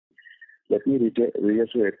Let me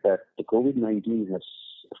reiterate that the COVID-19 has,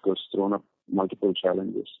 of course, thrown up multiple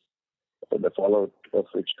challenges, the fallout of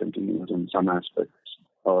which continues in some aspects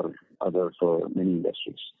or other for many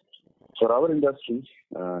industries. For our industry,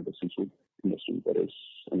 the seafood industry, that is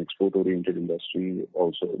an export-oriented industry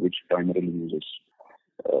also, which primarily uses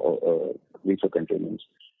reefer containers,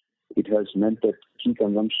 it has meant that key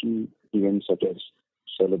consumption events such as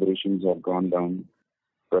celebrations have gone down,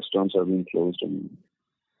 restaurants have been closed, and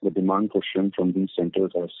the demand for shrimp from these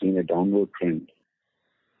centers has seen a downward trend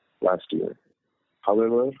last year.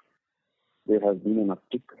 However, there has been an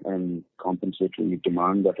uptick and compensatory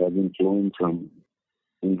demand that has been flowing from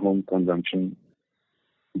in-home consumption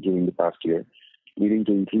during the past year, leading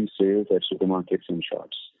to increased sales at supermarkets and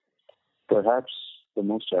shops. Perhaps the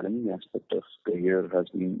most challenging aspect of the year has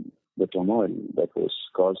been the turmoil that was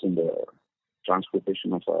caused in the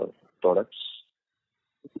transportation of our products,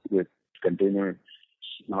 with containers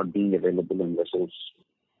not being available and vessels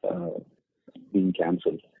being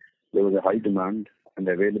cancelled. There was a high demand and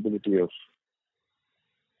availability of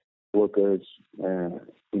workers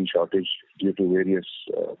in shortage due to various,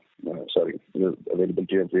 the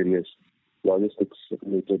availability of various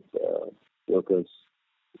logistics-related workers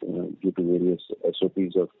due to various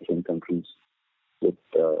SOPs of different countries, with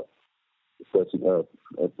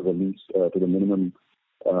release to the minimum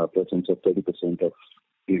presence of 30% of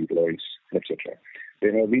the employees, etc.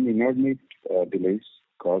 There have been inordinate delays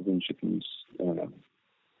caused in shipments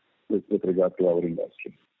with regard to our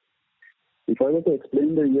industry. If I were to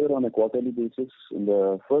explain the year on a quarterly basis, in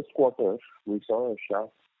the first quarter, we saw a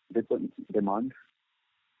sharp dip in demand,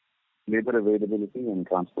 labor availability, and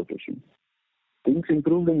transportation. Things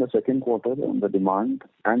improved in the second quarter on the demand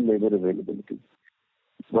and labor availability,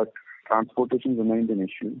 but transportation remained an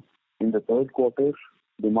issue. In the third quarter,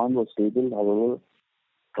 demand was stable. However,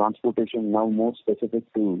 transportation, now more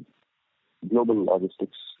specific to global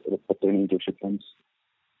logistics pertaining to shipments,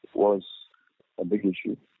 was a big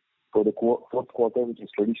issue. For the fourth quarter, which is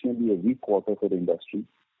traditionally a weak quarter for the industry,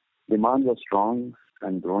 demand was strong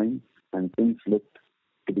and growing, and things looked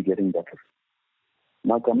to be getting better.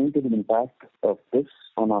 Now, coming to the impact of this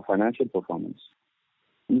on our financial performance.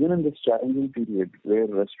 Even in this challenging period where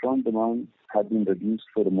restaurant demand had been reduced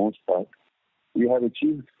for the most part, we have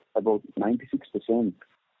achieved about 96%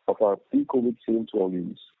 of our pre-COVID sales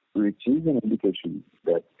volumes, which is an indication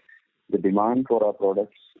that the demand for our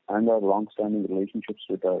products and our long-standing relationships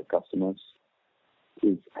with our customers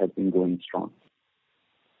has been going strong.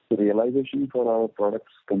 The realization for our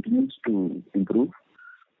products continues to improve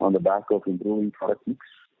on the back of improving product mix.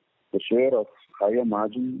 The share of higher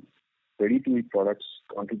margin ready-to-eat products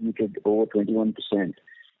contributed over 21% in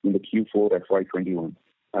the Q4FY21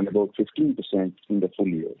 and about 15% in the full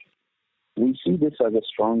year. We see this as a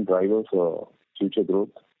strong driver for future growth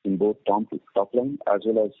in both top line as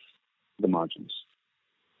well as the margins.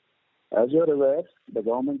 As you are aware, the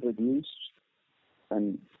government reduced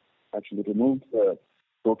and actually removed the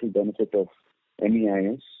total benefit of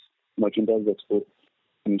MEIS, Merchandise Export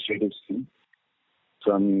Initiative Scheme,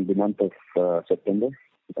 from the month of September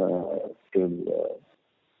till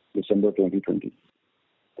December 2020,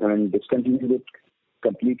 and discontinued it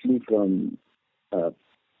completely from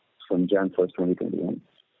Jan 1st, 2021,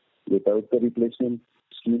 without the replacement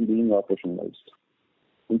scheme being operationalized.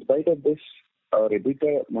 In spite of this, our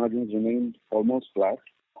EBITDA margins remained almost flat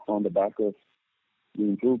on the back of the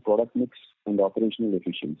improved product mix and operational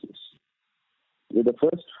efficiencies. With the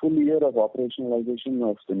first full year of operationalization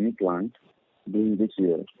of the new plant being this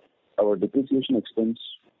year, our depreciation expense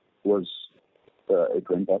it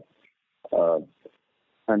went up,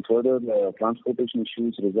 and further the transportation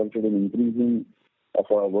issues resulted in increasing of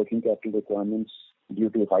our working capital requirements due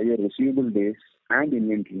to higher receivable days and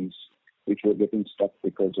inventories, which were getting stuck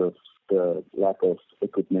because of the lack of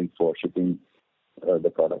equipment for shipping the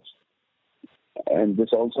products. And this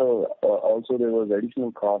also there was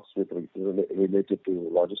additional costs related to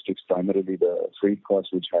logistics, primarily the freight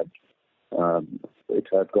costs, which had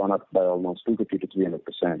gone up by almost 250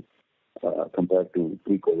 to 300% compared to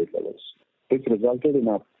pre-COVID levels. This resulted in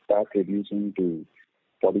our PAT reducing to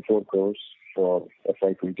 44 crores for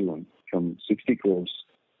FY21 from 60 crores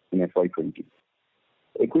in FY20.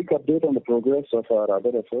 A quick update on the progress of our other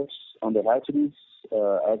efforts. On the hatcheries,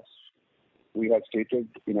 as we had stated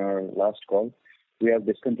in our last call, we have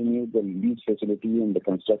discontinued the lease facility, and the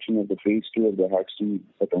construction of the phase 2 of the hatchery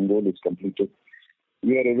at Ongole is completed.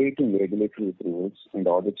 We are awaiting regulatory approvals and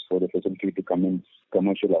audits for the facility to commence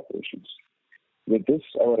commercial operations. With this,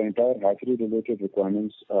 our entire hatchery-related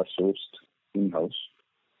requirements are sourced in-house.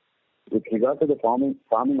 With regard to the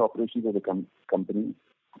farming operations of the company,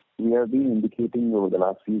 we have been indicating over the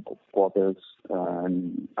last few quarters,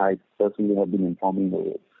 and I personally have been informing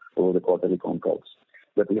over the quarterly con calls,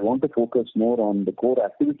 that we want to focus more on the core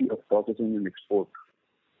activity of processing and export,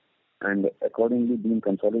 and accordingly been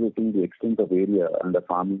consolidating the extent of area under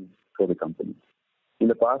farming for the company. In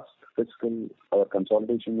the past fiscal, our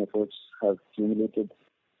consolidation efforts have culminated,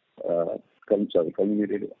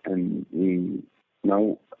 and we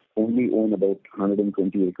now only own about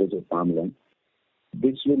 120 acres of farmland.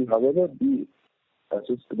 This will, however, be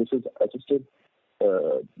assisted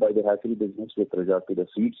by the hatchery business with regard to the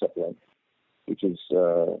seed supply, which is,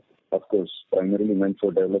 of course, primarily meant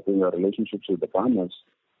for developing our relationships with the farmers,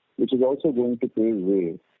 which is also going to pave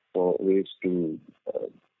way for ways to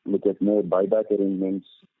look at more buyback arrangements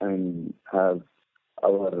and have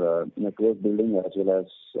our network building as well as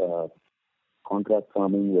contract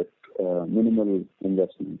farming with minimal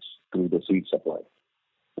investments through the seed supply.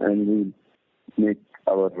 And we make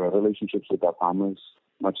our relationships with our farmers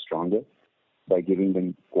much stronger by giving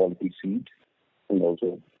them quality seed and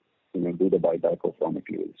also do the buyback of raw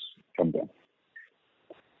materials from them.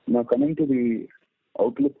 Now, coming to the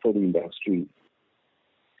outlook for the industry,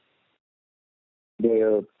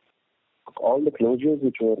 all the closures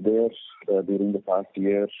which were there during the past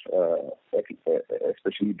year,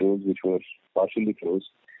 especially those which were partially closed,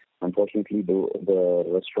 unfortunately, the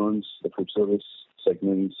restaurants, the food service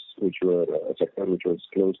segments, which were a sector which was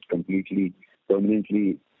closed completely,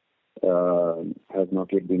 permanently, has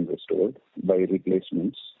not yet been restored by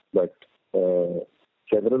replacements. But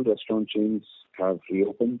several restaurant chains have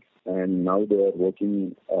reopened, and now they are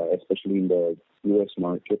working, especially in the U.S.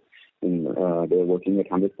 market, they're working at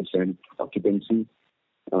 100% occupancy,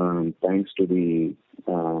 thanks to the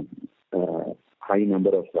high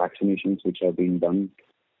number of vaccinations which have been done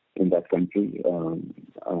in that country,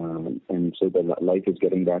 and so the life is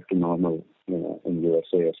getting back to normal in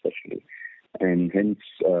USA especially, and hence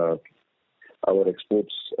our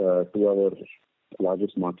exports to our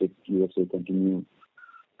largest market, USA, continue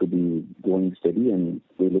to be going steady, and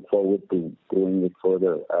we look forward to growing it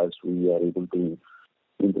further as we are able to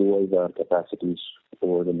improve our capacities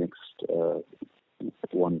over the next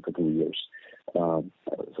 1 to 2 years,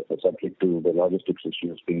 subject to the logistics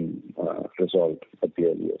issues being resolved at the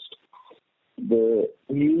earliest. The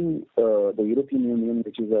European Union,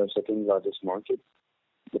 which is our second largest market,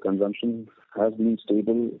 the consumption has been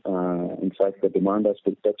stable. In fact, the demand has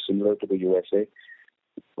picked up similar to the USA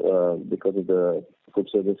because of the food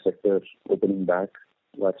service sector opening back.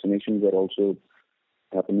 Vaccinations are also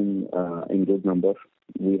happening in good number.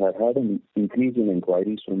 We have had an increase in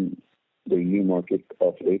inquiries from the EU market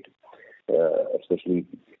of late, especially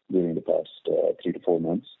during the past 3 to 4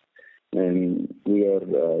 months. And we are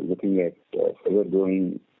looking at further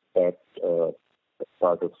growing that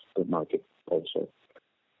part of the market also.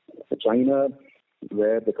 China,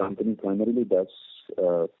 where the company primarily does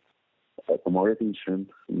commodity shrimp,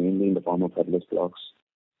 mainly in the form of headless blocks,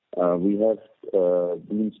 we have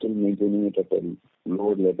been still maintaining it at a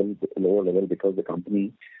lower level because the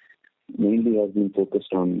company mainly has been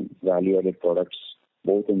focused on value-added products,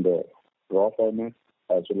 both in the raw format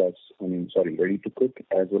as well as, ready to cook,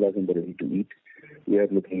 as well as in the ready to eat. We are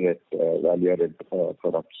looking at value-added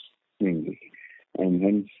products mainly. And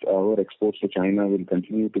hence, our exports to China will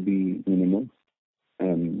continue to be minimal.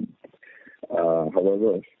 And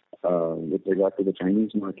however, with regard to the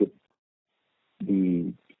Chinese market,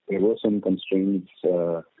 there were some constraints,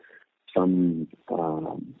 some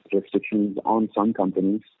restrictions on some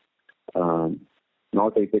companies,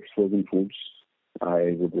 not Apex Frozen Foods.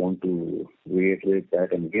 I would want to reiterate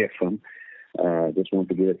that and reaffirm. Just want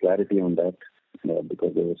to give a clarity on that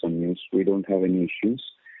because there was some news. We don't have any issues.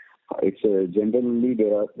 It's generally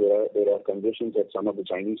there are conditions at some of the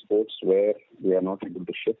Chinese ports where we are not able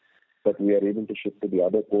to ship, but we are able to ship to the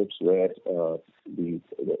other ports where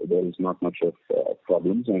there is not much of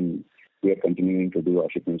problems, and we are continuing to do our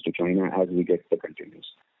shipments to China as we get the containers.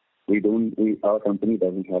 Our company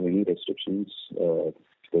doesn't have any restrictions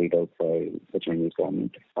laid out by the Chinese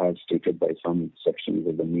government, as stated by some sections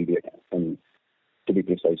of the media, and to be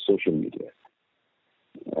precise, social media.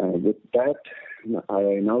 With that,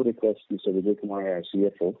 I now request Mr. Vijay Kumar, our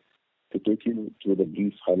CFO, to take you through the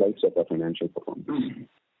brief highlights of our financial performance.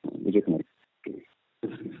 Vijay Kumar.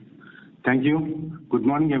 Thank you. Good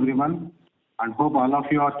morning, everyone, and hope all of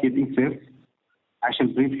you are keeping safe. I shall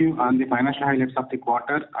brief you on the financial highlights of the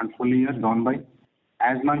quarter and full year gone by.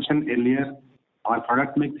 As mentioned earlier, our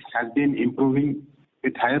product mix has been improving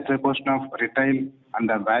with higher proportion of retail and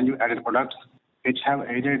the value-added products, which have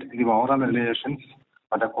aided the overall realizations.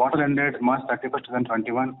 For the quarter ended March 31,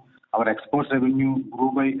 2021, our exports revenue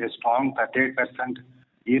grew by a strong 38%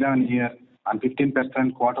 year-on-year and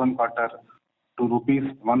 15% quarter-on-quarter to rupees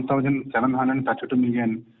 1,732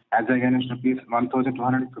 million as against rupees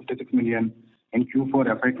 1,256 million in Q4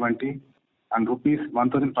 FY20 and rupees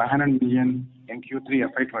 1,500 million in Q3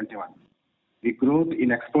 FY21. The growth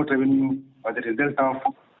in export revenue was a result of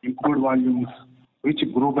import volumes, which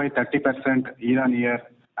grew by 30% year-on-year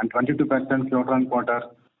and 22% quarter-on-quarter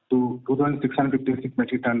to 2,656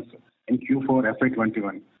 metric tons in Q4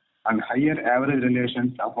 FY21, and higher average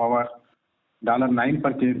realizations of our $9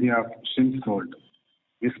 per kg of shrimp sold.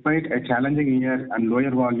 Despite a challenging year and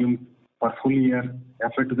lower volume for full year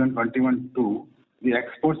FY 2021 too, the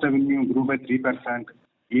export revenue grew by 3%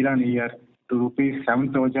 year-on-year to rupees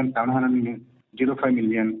 7,705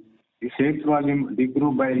 million. The sales volume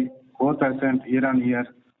degrew by 4% year-on-year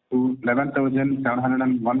to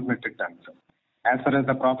 11,701 metric tons. As far as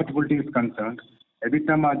the profitability is concerned,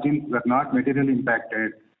 EBITDA margins were not materially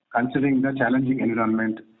impacted considering the challenging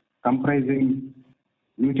environment, comprising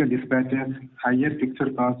mutual dispatches, higher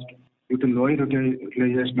fixed cost due to lower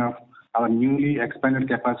utilization of our newly expanded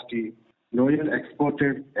capacity, lower export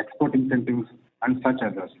incentives, and such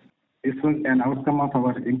others. This was an outcome of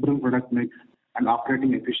our improved product mix and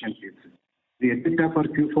operating efficiencies. The EBITDA for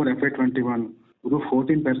Q4 FY21 grew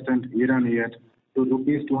 14% year-on-year to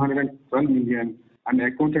rupees 212 million and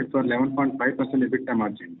accounted for 11.5% EBITDA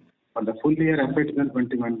margin. For the full year FY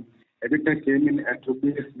 2021, EBITDA came in at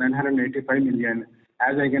rupees 985 million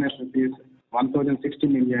as against rupees 1,060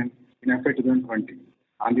 million in FY 2020.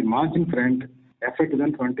 On the margin front, FY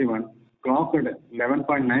 2021 clocked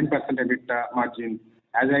 11.9% EBITDA margin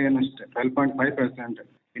as against 12.5%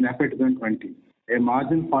 in FY 2020, a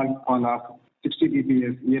margin fall of 60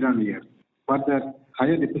 bps year-on-year. Further,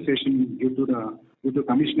 higher depreciation due to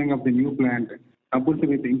commissioning of the new plant, coupled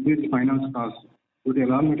with increased finance costs due to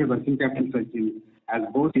elongated working capital cycle, as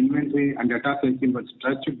both inventory and data cycle was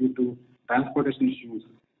stretched due to transportation issues,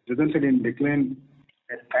 resulted in decline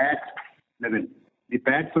at PAT level. The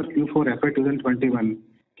PAT for Q4 FY 2021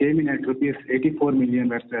 came in at rupees 84 million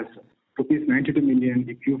versus rupees 92 million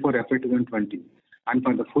in Q4 FY 2020, and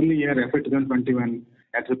for the full year FY 2021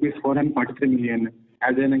 at rupees 443 million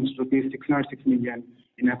as against rupees 606 million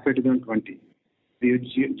in FY 2020. The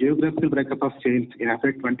geographical breakup of sales in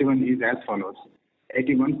FY 2021 is as follows: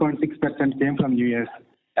 81.6% came from US,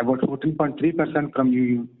 about 14.3% from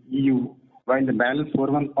EU, while the balance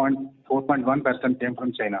 4.1% came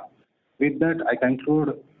from China. With that, I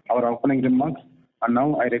conclude our opening remarks, and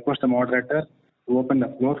now I request the moderator to open the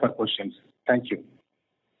floor for questions. Thank you.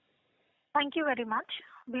 Thank you very much.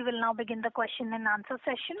 We will now begin the question and answer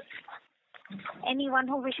session. Anyone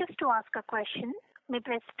who wishes to ask a question may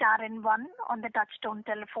press star and one on the touchtone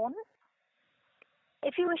telephone.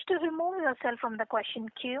 If you wish to remove yourself from the question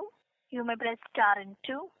queue, you may press star and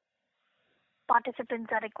two.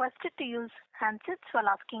 Participants are requested to use handsets while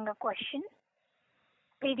asking a question.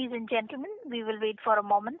 Ladies and gentlemen, we will wait for a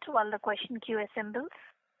moment while the question queue assembles.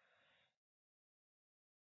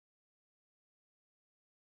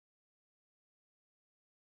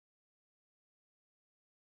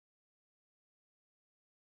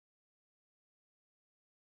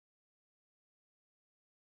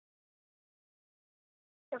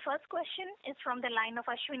 The first question is from the line of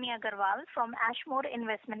Ashwini Agarwal from Ashmore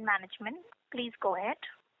Investment Management. Please go ahead.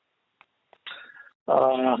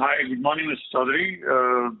 Hi, good morning, Mr. Chaudhary.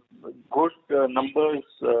 Good numbers,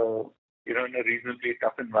 in a reasonably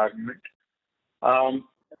tough environment.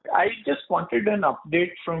 I just wanted an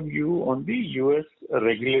update from you on the U.S.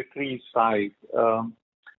 regulatory side.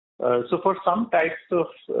 So for some types of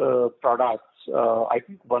products, I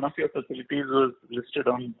think one of your facilities was listed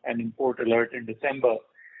on an import alert in December,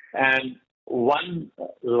 and one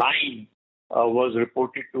line was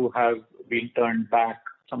reported to have been turned back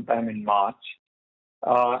sometime in March.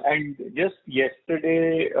 And just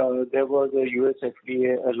yesterday, there was a US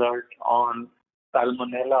FDA alert on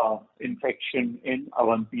salmonella infection in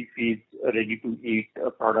Avanti Feeds ready-to-eat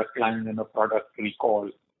product line and a product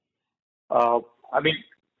recall. I mean,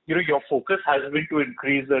 your focus has been to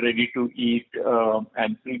increase the ready-to-eat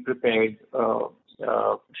and pre-prepared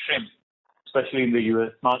shrimp, especially in the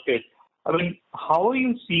US market. I mean, how are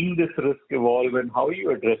you seeing this risk evolve, and how are you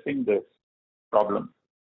addressing this problem?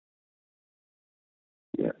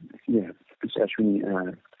 Yeah. It's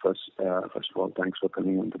Ashwini. First of all, thanks for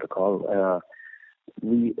coming onto the call.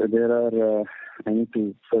 I need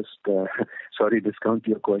to first, discount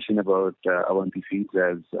your question about Avanti Feeds,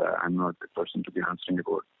 as I'm not the person to be answering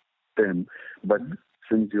about them. But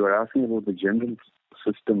since you are asking about the general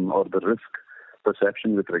system or the risk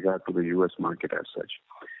perception with regard to the U.S. market as such,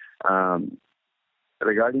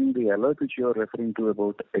 regarding the alert which you are referring to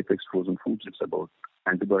about Apex Frozen Foods, it's about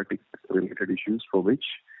antibiotic-related issues for which,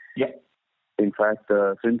 Yeah. in fact,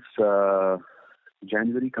 since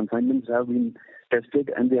January, consignments have been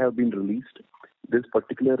tested and they have been released. This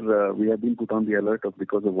particular, we have been put on the alert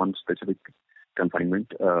because of one specific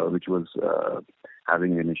consignment, which was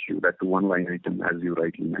having an issue. That to one line item, as you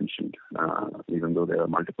rightly mentioned, even though there are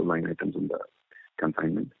multiple line items in the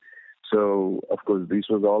consignment. So, of course, these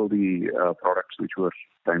was all the products which were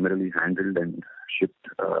primarily handled and shipped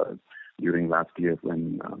during last year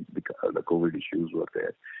when the COVID issues were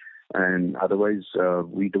there. And otherwise,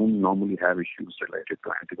 we don't normally have issues related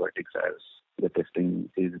to antibiotics as the testing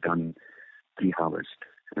is done pre-harvest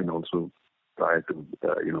and also prior to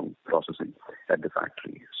processing at the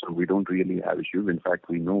factory. So we don't really have issues. In fact,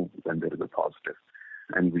 we know when there is a positive,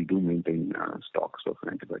 and we do maintain stocks of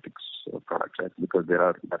antibiotics products because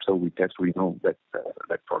that's how we test. We know that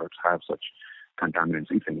that products have such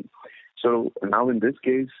contaminants, if any. So now in this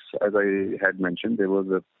case, as I had mentioned, there was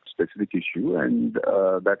a specific issue, and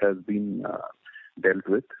that has been dealt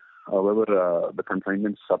with. However, the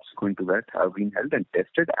consignments subsequent to that have been held and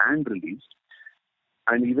tested and released.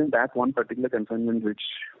 And even that one particular consignment which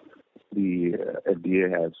the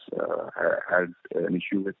FDA has had an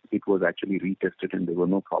issue with, it was actually retested and there were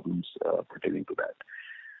no problems pertaining to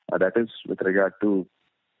that. That is with regard to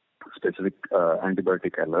specific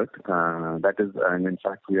antibiotic alert. That is, and in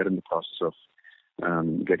fact, we are in the process of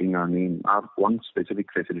getting our one specific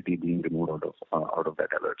facility being removed out of that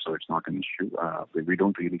alert. So it's not an issue. We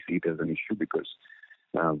don't really see it as an issue because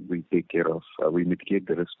we we mitigate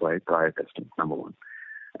the risk by prior testing, number one.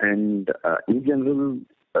 And in general,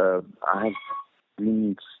 I have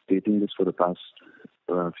been stating this for the past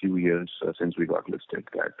few years since we got listed,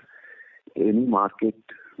 that any market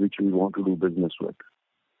which we want to do business with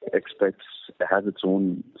has its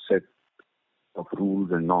own set of rules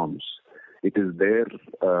and norms. It is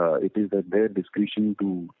at their discretion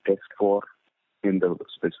to test for in the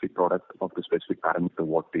specific product of the specific parameter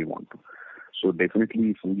what they want to. So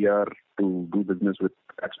definitely, if we are to do business with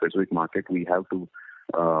a specific market, we have to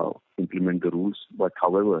implement the rules. But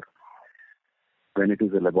however, when it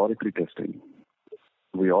is a laboratory testing,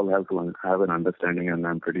 we all have to have an understanding, and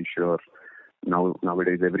I'm pretty sure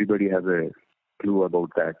nowadays everybody has a clue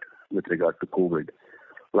about that with regard to COVID.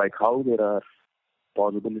 Like how there are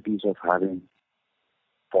possibilities of having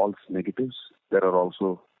false negatives, there are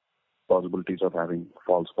also possibilities of having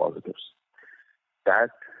false positives. That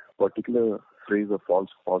particular phrase of false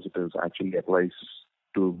positives actually applies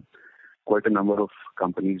to quite a number of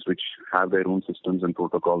companies which have their own systems and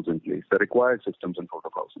protocols in place, the required systems and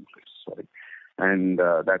protocols in place. Sorry. And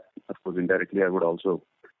that, of course, indirectly I would also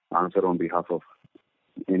answer on behalf of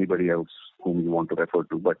anybody else whom you want to refer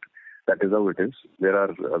to, but that is how it is. There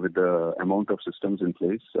are, with the amount of systems in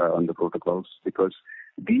place on the protocols, because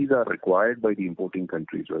these are required by the importing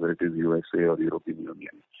countries, whether it is USA or European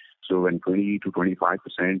Union. So when 20 to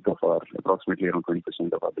 25% of approximately around 20%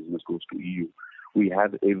 of our business goes to EU, we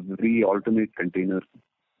have every alternate container,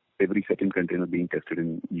 every second container being tested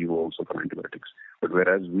in EU also for antibiotics. But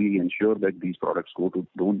whereas we ensure that these products do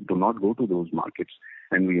not go to those markets,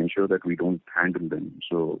 and we ensure that we don't handle them.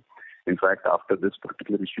 So, in fact, after this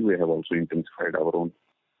particular issue, we have also intensified our own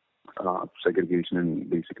segregation and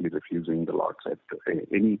basically refusing the lots at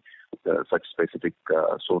any such specific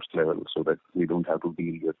source level, so that we don't have to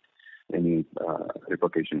deal with any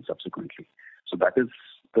repercussions subsequently. So that is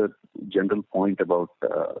the general point about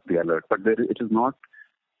the alert. But it is not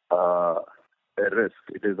a risk.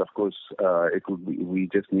 It is, of course, it would be. We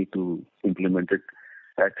just need to implement it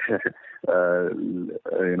at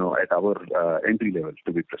at our entry level,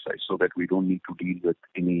 to be precise, so that we don't need to deal with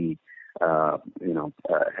any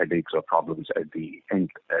headaches or problems at the end,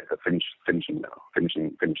 at the finish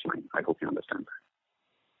line. I hope you understand that.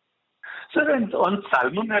 Sir, and on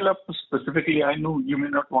Salmonella specifically, I know you may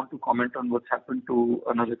not want to comment on what's happened to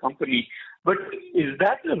another company, but is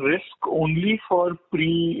that a risk only for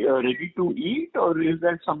ready to eat, or is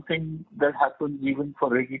that something that happens even for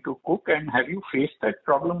ready to cook? And have you faced that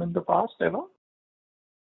problem in the past ever?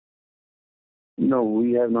 No,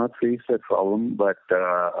 we have not faced that problem, but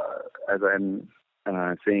as I'm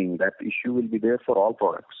saying, that issue will be there for all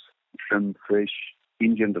products, shrimp, fish,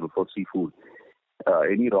 in general, for seafood.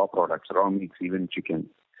 Any raw products, raw meats, even chicken.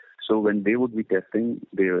 So when they would be testing,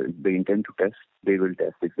 they intend to test, they will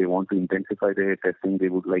test. If they want to intensify their testing, they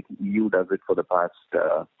would, like EU does it for the past,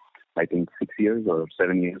 I think, 6 years or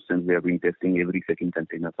 7 years since they have been testing every second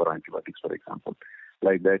container for antibiotics, for example.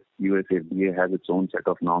 Like that, US FDA has its own set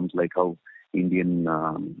of norms, like how Indian,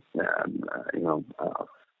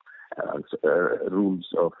 rules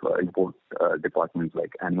of import departments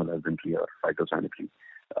like animal husbandry or phytosanitary.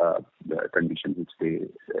 the conditions which they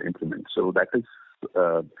implement. So that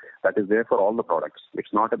is there for all the products.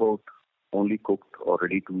 It's not about only cooked or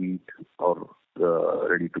ready to eat or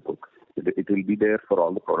ready to cook. It will be there for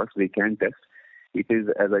all the products. They can test. It is,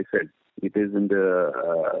 as I said, it is in the,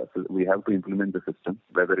 we have to implement the system,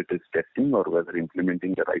 whether it is testing or whether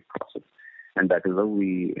implementing the right process. And that is how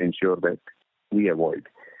we ensure that we avoid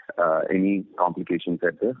any complications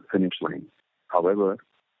at the finish line. However,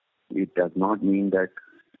 it does not mean that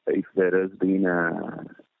if there has been a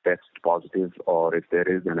test positive or if there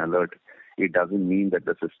is an alert, it doesn't mean that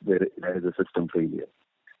there is a system failure.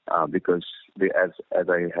 Because as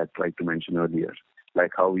I had tried to mention earlier,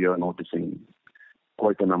 like how we are noticing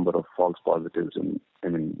quite a number of false positives, and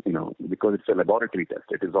because it's a laboratory test,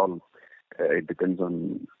 it is all it depends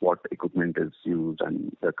on what equipment is used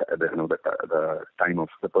and the time of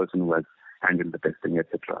the person who has handled the testing,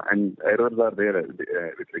 etc. And errors are there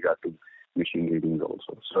with regard to machine readings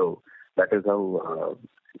also. So that is how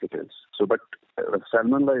it is. So, but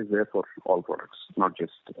salmonella is there for all products, not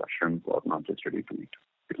just shrimp or not just ready to eat.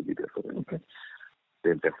 It will be there for them. Okay.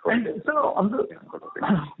 And so on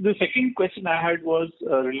the second question I had was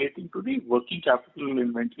relating to the working capital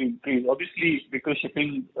inventory increase. Obviously, because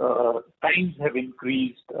shipping times have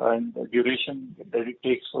increased and the duration that it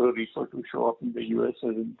takes for a reefer to show up in the US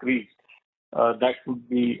has increased. That would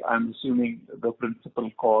be, I'm assuming, the principal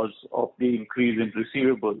cause of the increase in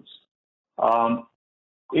receivables.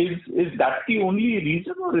 Is that the only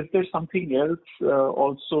reason, or is there something else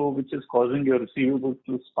also which is causing your receivables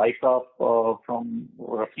to spike up from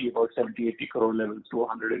roughly about 70-80 crore levels to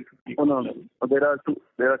 150 crore levels?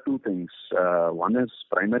 There are two things. One is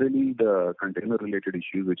primarily the container-related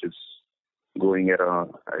issue, which is going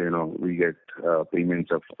around. We get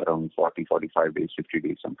payments of around 40, 45 days, 50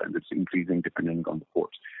 days. Sometimes it's increasing depending on the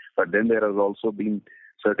ports. But then there has also been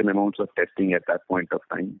certain amounts of testing at that point of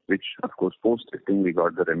time, which of course post-testing we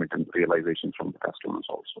got the remittance realizations from the customers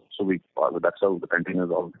also. So that's how the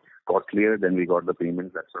containers all got cleared, then we got the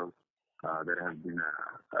payments. That's how there has been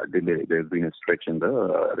a delay. There's been a stretch in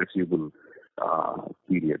the receivable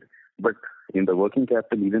period. But in the working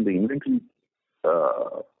capital, even the inventory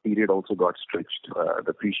period also got stretched.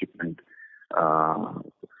 The pre-shipment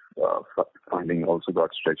funding also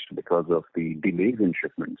got stretched because of the delays in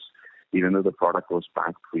shipments. Even though the product was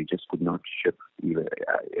packed, we just could not ship.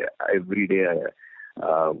 Every day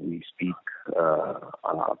we speak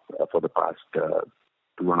for the past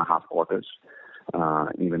 2.5 quarters,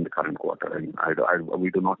 even the current quarter. And we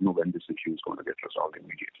do not know when this issue is going to get resolved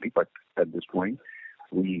immediately. But at this point,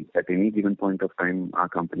 at any given point of time, our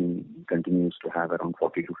company continues to have around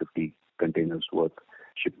 40 to 50 containers worth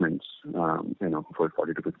shipments,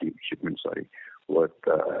 40 to 50 shipments, worth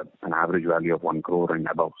an average value of 1 crore and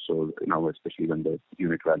above. So now, especially when the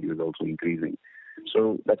unit value is also increasing.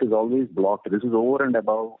 So that is always blocked. This is over and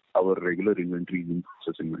above our regular inventory,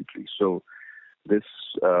 in-process inventory. So this,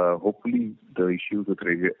 hopefully, the issues with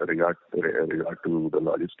regard to the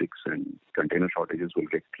logistics and container shortages will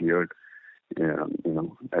get cleared,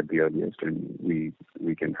 at the earliest, and we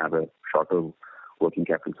can have a shorter working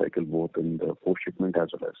capital cycle both in the post-shipment as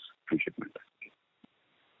well as pre-shipment.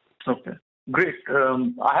 Okay, great.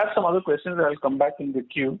 I have some other questions. I'll come back in the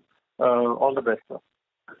queue. All the best, sir.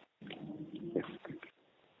 Yes.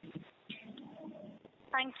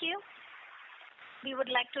 Thank you. We would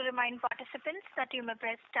like to remind participants that you may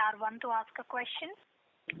press star 1 to ask a question.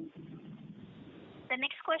 The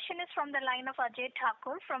next question is from the line of Ajay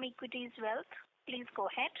Thakur from Equities Wealth. Please go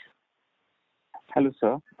ahead. Hello,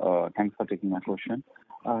 sir. Thanks for taking my question.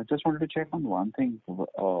 Just wanted to check on one thing.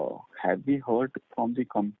 Have we heard from the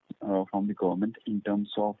government in terms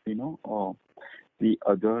of the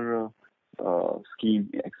other scheme,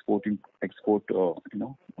 export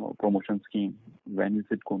promotion scheme? When is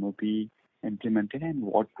it going to be implemented, and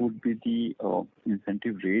what would be the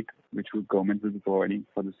incentive rate which government will be providing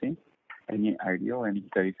for the same? Any idea or any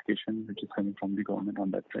clarification which is coming from the government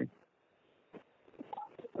on that side?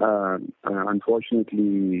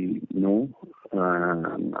 Unfortunately, no.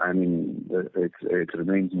 It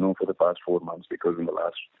remains no for the past 4 months, because in the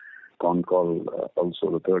last con call,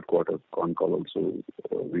 also the third quarter con call, also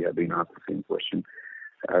we have been asked the same question.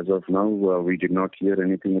 As of now, we did not hear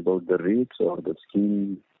anything about the rates or the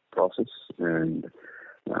scheme process and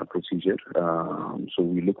procedure. So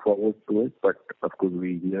we look forward to it, but of course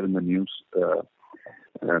we hear in the news,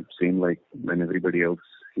 same like when everybody else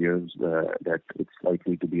hears that it's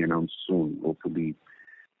likely to be announced soon, hopefully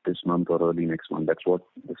this month or early next month. That's what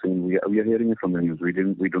the same we are hearing it from the news. We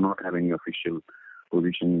do not have any official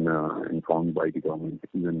position informed by the government,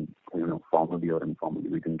 even formally or informally.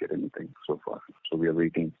 We didn't get anything so far. So we are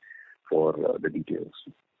waiting for the details.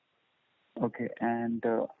 Okay, and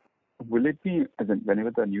will it be, as in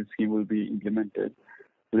whenever the new scheme will be implemented,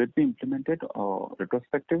 will it be implemented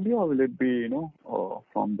retrospectively, or will it be,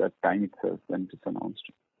 from that time itself when it is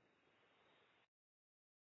announced?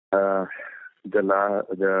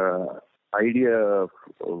 The idea of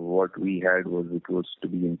what we had was it was to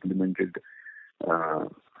be implemented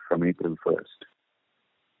from April 1st.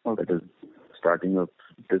 Okay. That is starting of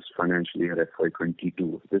this financial year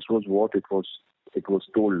FY22. This was what it was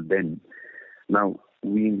told then. Now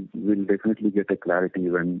we will definitely get a clarity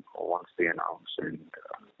once they announce and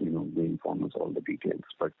they inform us all the details.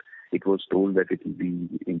 But it was told that it will be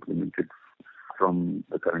implemented from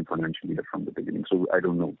the current financial year from the beginning. So I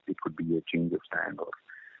don't know. It could be a change of stand, or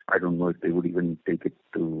I don't know if they would even take it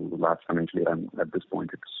to last financial year. And at this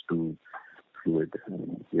point, it's too fluid.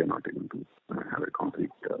 We are not able to have a concrete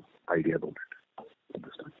idea about it at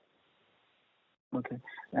this time. Okay.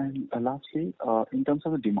 And lastly, in terms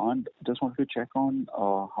of the demand, just wanted to check on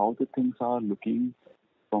how the things are looking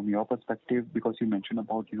from your perspective, because you mentioned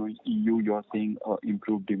about, EU, you are seeing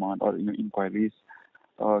improved demand or, inquiries.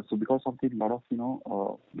 So because of the lot of,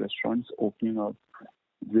 restaurants opening up,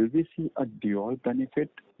 will we see a dual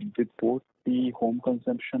benefit with both the home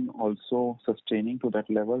consumption also sustaining to that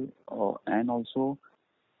level and also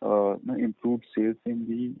improved sales in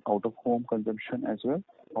the out-of-home consumption as well?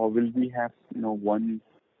 Or will we have, one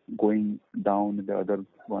going down and the other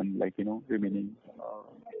one remaining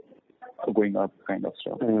going up kind of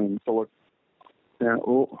stuff? So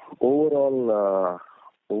overall,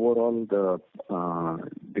 the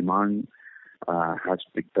demand has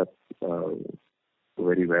picked up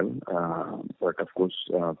very well. But of course,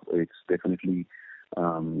 it's definitely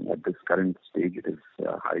at this current stage, it is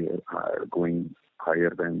going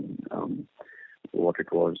higher than what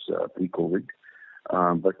it was pre-COVID.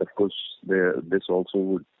 But of course, this also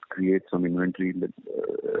would create some inventory,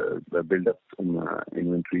 the build-up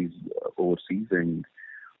inventories overseas, and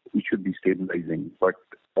it should be stabilizing. But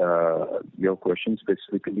your question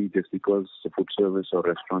specifically, just because the food service or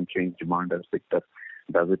restaurant chain demand has picked up,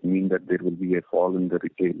 does it mean that there will be a fall in the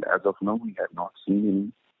retail? As of now, we have not seen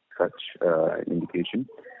any such indication.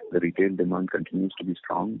 The retail demand continues to be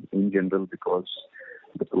strong in general because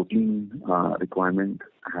the protein requirement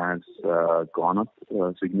has gone up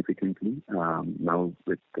significantly now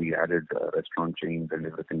with the added restaurant chains and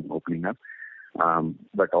everything opening up.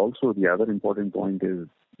 But also the other important point is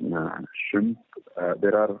shrimp.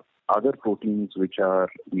 There are other proteins which are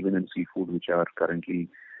even in seafood which are currently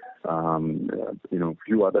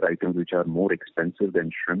few other items which are more expensive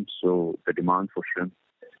than shrimp. So the demand for shrimp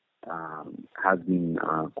has been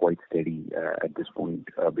quite steady at this point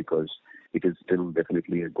because it is still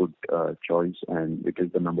definitely a good choice, and it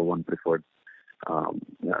is the number one preferred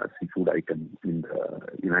seafood item in the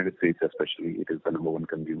United States, especially. It is the number one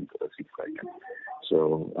consumed seafood item.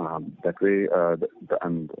 So that way,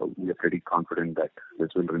 we are pretty confident that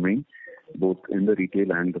this will remain both in the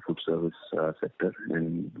retail and the food service sector,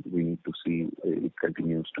 and we need to see it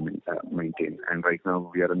continues to maintain. And right now,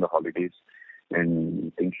 we are in the holidays,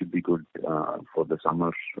 and things should be good for the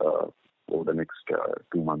summer over the next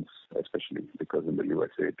 2 months, especially because in the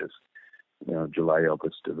USA it is July,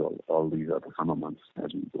 August is all these are the summer months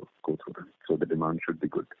as we go through them. So the demand should be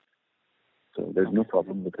good. So there's no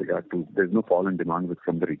problem with regard to, there's no fall in demand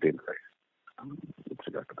from the retail side with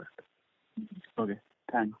regard to that. Okay,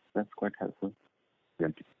 thanks. That's quite helpful.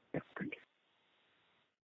 Thank you. Yeah, thank you.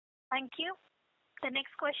 Thank you. The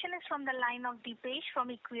next question is from the line of Deepesh from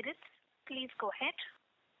Equirus. Please go ahead.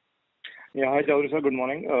 Yeah, hi Chaudhary sir, good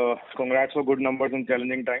morning. Congrats for good numbers in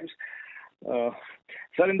challenging times.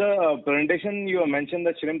 Sir, in the presentation you have mentioned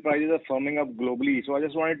that shrimp prices are firming up globally. So I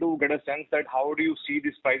just wanted to get a sense that how do you see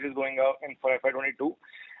these prices going up for FY22?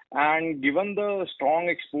 And given the strong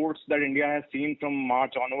exports that India has seen from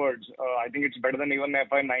March onwards, I think it's better than even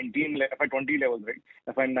FY20 levels, right?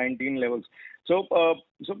 FY19 levels. So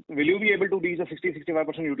will you be able to reach a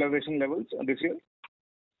 60-65% utilization levels this year?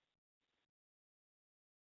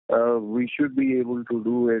 We should be able to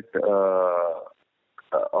do it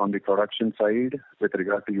on the production side. With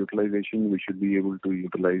regard to utilization, we should be able to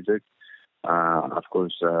utilize it. Of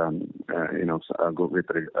course, go with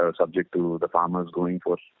subject to the farmers going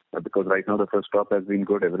for, because right now the first crop has been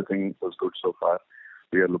good. Everything was good so far.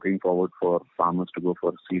 We are looking forward for farmers to go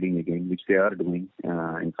for seeding again, which they are doing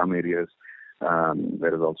in some areas.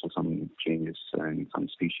 There is also some changes in some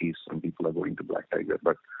species. Some people are going to black tiger,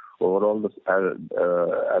 but overall,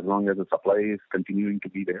 as long as the supply is continuing to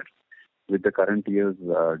be there, with the current year's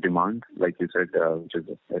demand, like you said, which is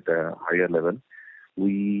at a higher level,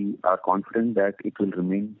 we are confident that it will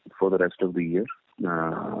remain for the rest of the year.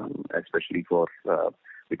 especially for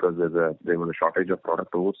because there was a shortage of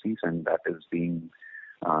product overseas, and that is being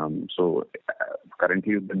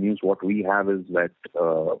currently the news what we have is that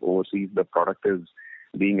overseas the product is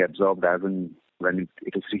being absorbed as in when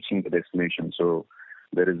it is reaching the destination. So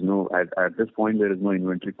there is no at this point there is no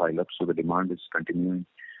inventory pile up. So the demand is continuing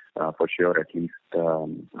for sure at least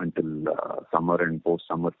until summer and post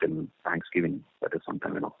summer till Thanksgiving. That is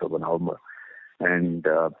sometime in October, November. And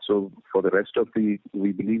so for the rest of we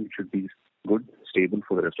believe it should be good, stable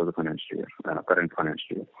for the rest of the financial year, current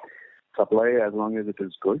financial year. Supply, as long as it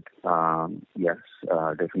is good, yes,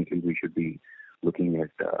 definitely we should be looking at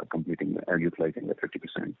completing utilizing the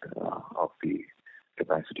 50% of the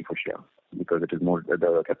capacity for sure, because it is more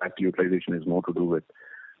the capacity utilization is more to do with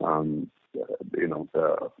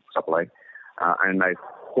the supply, and I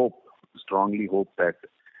strongly hope that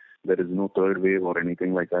there is no third wave or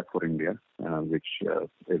anything like that for India, which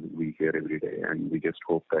we hear every day, and we just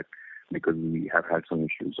hope that because we have had some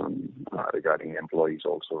issues regarding employees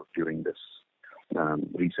also during this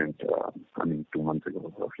recent, 2 months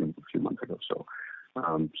ago, or a few months ago.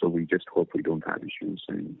 So we just hope we don't have issues,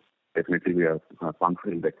 and definitely we are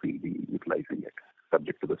confident that we'll be utilizing it,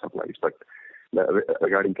 subject to the supplies. But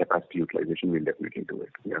regarding capacity utilization, we'll definitely do it.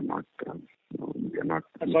 We are not.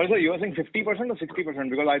 Sorry, sir, you are saying 50% or 60%?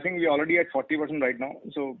 Because I think we are already at 40% right now.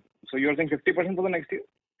 So you are saying 50% for the next year?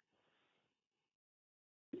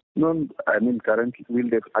 No, currently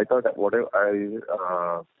I thought that whatever I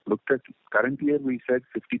looked at current year, we said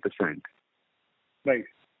 50%. Right.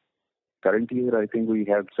 Current year, I think we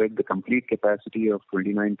have said the complete capacity of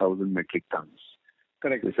 29,000 metric tons.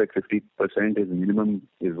 Correct. We said 50% is minimum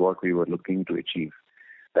is what we were looking to achieve.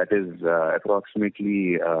 That is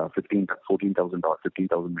approximately 14,000 or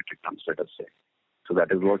 15,000 metric tons, let us say. So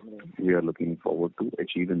that is what we are looking forward to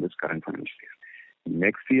achieve in this current financial year.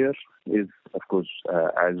 Next year is, of course,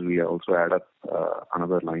 as we also add up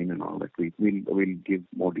another line and all that, we'll give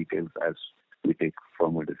more details as we take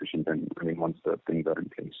firmer decisions, and once the things are in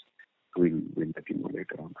place, we'll let you know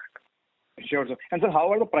later on that. Sure, sir. And sir,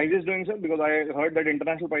 how are the prices doing, sir? Because I heard that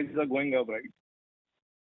international prices are going up, right?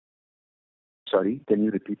 Sorry, can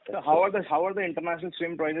you repeat that? So how are the international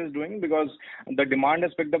shrimp prices doing? Because the demand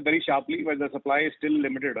has picked up very sharply, while the supply is still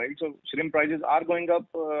limited, right? So shrimp prices are going up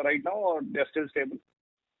right now, or they're still stable?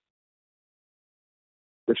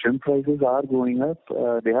 The shrimp prices are going up.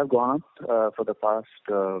 They have gone up for the past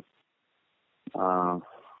 2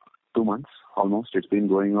 months almost. It's been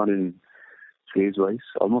going on in phase-wise.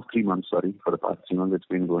 Almost 3 months, sorry. For the past 3 months, it's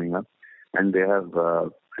been going up. And they have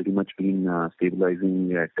pretty much been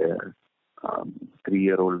stabilizing at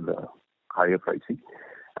 3-year-old higher pricing.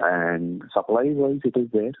 And supply-wise, it is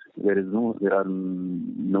there. There are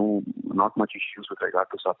not much issues with regard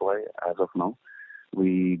to supply as of now.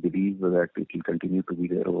 We believe that it will continue to be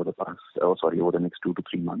there over the next 2 to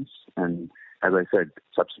 3 months. And as I said,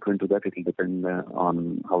 subsequent to that, it will depend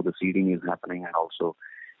on how the seeding is happening, and also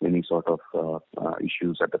any sort of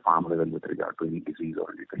issues at the farm level with regard to any disease or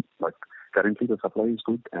anything. But currently, the supply is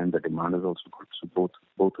good and the demand is also good. So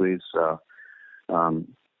both ways.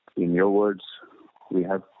 In your words, we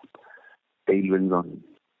have tailwinds on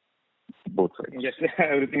both sides. Yes,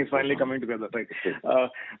 everything is finally coming together, right?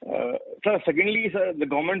 Sir, secondly, sir, the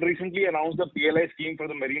government recently announced the PLI scheme for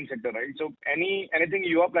the marine sector, right? So anything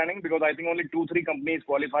you are planning? Because I think only 2-3 companies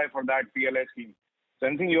qualify for that PLI scheme. So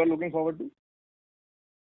anything you are looking forward to?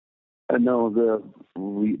 No,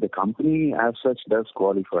 the company as such does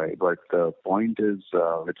qualify, but the point is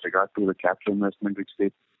with regard to the capital investment which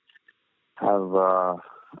they have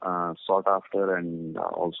sought after, and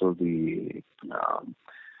also it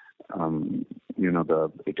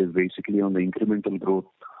is basically on the incremental growth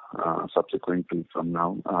subsequent to from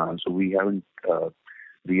now. So we haven't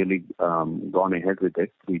really gone ahead with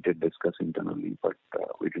it. We did discuss internally, but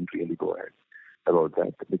we didn't really go ahead about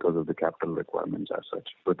that because of the capital requirements as such.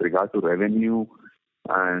 With regard to revenue,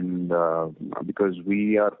 and because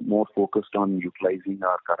we are more focused on utilizing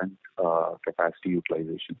our current capacity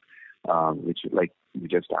utilization, which, like you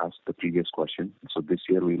just asked the previous question. So this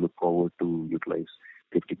year we look forward to utilize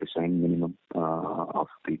 50% minimum of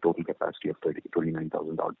the total capacity of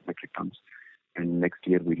 29,000 metric tons. And next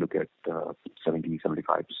year we look at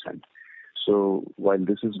 75%. So while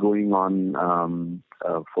this is going on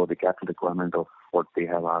for the capital requirement of what they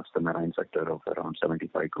have asked the marine sector of around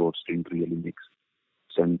 75 crores, didn't really make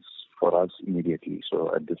sense for us immediately.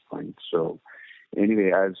 So at this point, so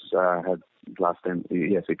anyway, as I had last time,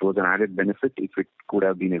 yes, it was an added benefit if it could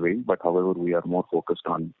have been availed. But however, we are more focused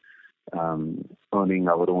on earning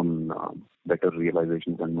our own better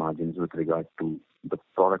realizations and margins with regard to the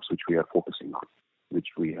products which we are focusing on. which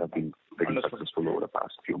we have been very successful over the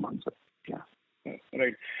past few months. Yeah.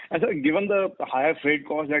 Right. And so given the higher freight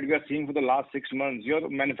costs that we are seeing for the last 6 months, your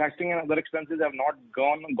manufacturing and other expenses have not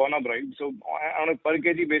gone up, right? So on a per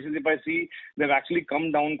kg basis, if I see, they've actually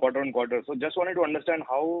come down quarter on quarter. So just wanted to understand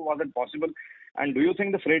how was it possible, and do you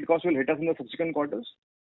think the freight costs will hit us in the subsequent quarters?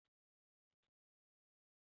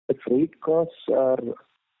 The freight costs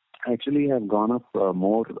actually have gone up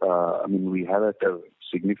more. We have a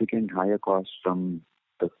significant higher cost from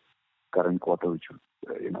the current quarter, which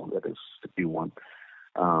that is the Q1,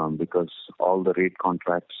 because all the rate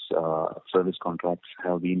contracts, service contracts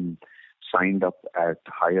have been signed up at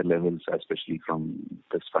higher levels, especially from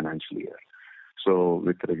this financial year. So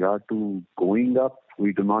with regard to going up,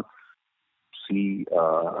 we do not see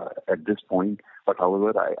at this point. But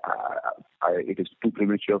however, it is too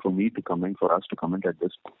premature for us to comment at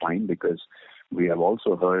this time, because we have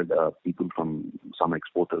also heard people from some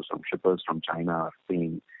exporters, from shippers from China are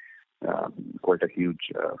paying quite a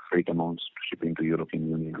huge freight amounts shipping to European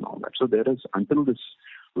Union and all that. So there is, until this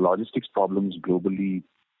logistics problems globally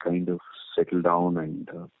kind of settle down, and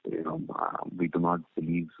we do not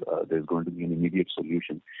believe there's going to be an immediate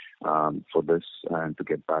solution for this and to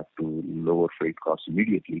get back to lower freight costs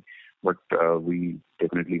immediately. But we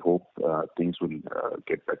definitely hope things will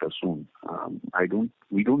get better soon.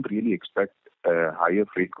 We don't really expect higher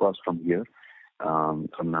freight costs from here.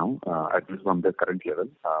 From now, at least from the current level.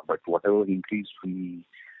 But whatever increase we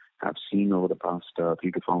have seen over the past 3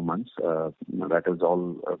 to 4 months, that has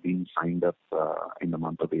all been signed up in the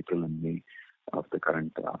month of April and May of the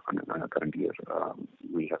current year.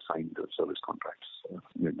 We have signed the service contracts.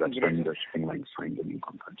 That's when the shipping lines signed the new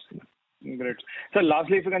contracts. Yeah. Great. So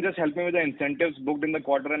lastly, if you can just help me with the incentives booked in the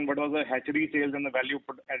quarter, and what was the hatchery sales and the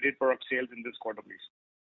value-added product sales in this quarter, please?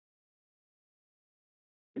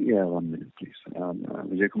 Yeah, 1 minute, please.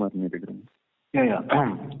 Vijay Kumar, Yeah.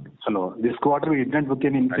 Hello. This quarter we did not book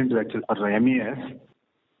any incentive actually for MES.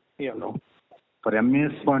 Yeah. Hello. For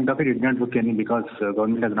MES point of view, we did not book any because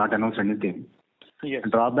government has not announced anything. Yes.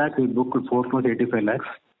 Drawback, we booked 4.85 lakhs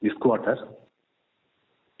this quarter.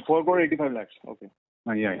 4.85 lakhs. Okay.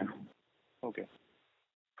 Yeah. Okay.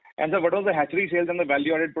 And so what was the hatchery sales and the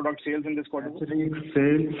value-added product sales in this quarter? Hatchery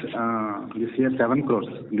sales this year 7 crores.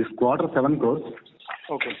 This quarter 7 crores.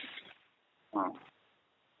 Okay.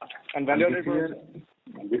 And value-added products?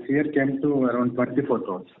 This year came to around 24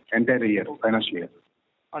 crores, entire year, financial year.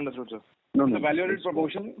 Understood, sir. No. The value-added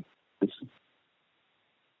proportion?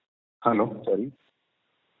 Hello? Sorry?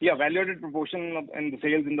 Yeah, value-added proportion in the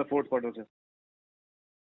sales in the fourth quarter, sir.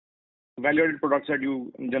 Value-added products that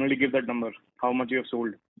you generally give that number, how much you have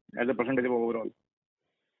sold as a percentage of overall.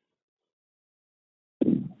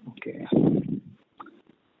 Okay.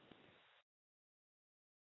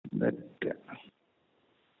 That,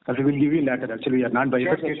 I will give you later. Actually, we are not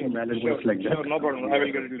bifurcating valuables like that. Sure, no problem. I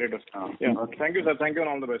will get it later. Yeah. Okay. Thank you, sir. Thank you, and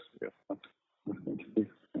all the best. Yeah.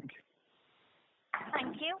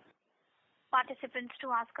 Thank you. Participants,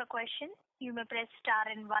 to ask a question, you may press star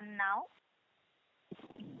and 1 now.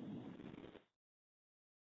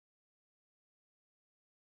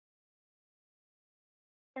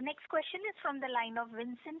 The next question is from the line of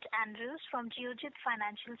Vincent Andrews from Geojit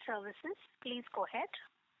Financial Services. Please go ahead.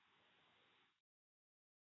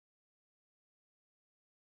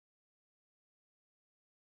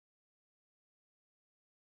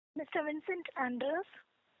 Mr. Vincent Andrews,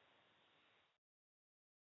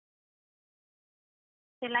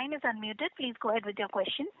 your line is unmuted. Please go ahead with your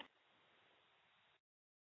question.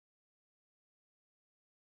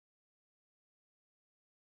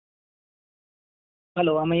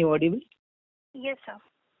 Hello, am I audible? Yes, sir.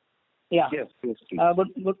 Yeah. Yes, please.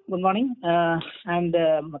 Good morning, and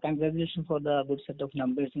congratulations for the good set of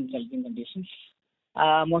numbers in challenging conditions.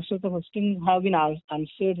 Most of the questions have been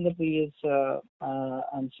answered in the previous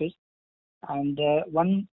answers, and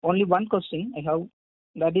only one question I have,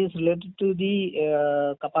 that is related to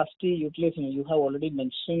the capacity utilization. You have already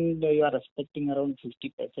mentioned you are expecting around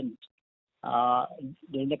 50%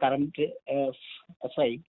 during the current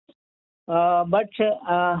FY. But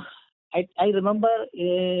I remember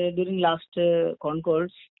during last con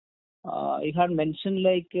calls, you had mentioned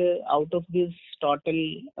out of this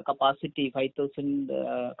total capacity, 5,000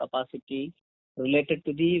 capacity related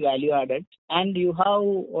to the value added, and you have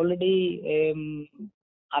already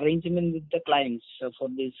arrangement with the clients for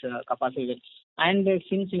this capacity. And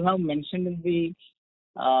since you have mentioned in the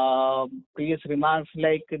previous remarks,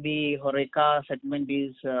 the Horeca segment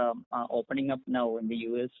is opening up now in the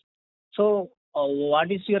US. So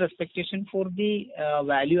what is your expectation for the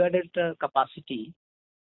value-added capacity,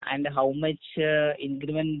 and how much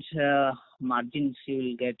increment margins you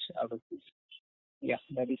will get out of this? Yeah,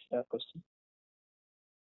 that is the question.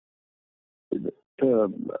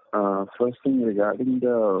 First thing regarding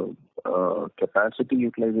the capacity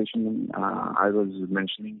utilization, I was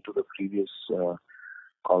mentioning to the previous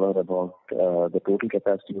caller about the total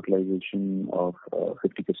capacity utilization of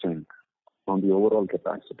 50% on the overall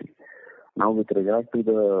capacity. Now, with regard to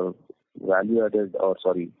the value-added,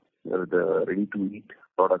 the ready-to-eat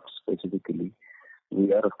products specifically,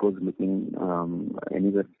 we are of course looking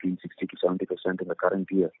anywhere between 60 to 70% in the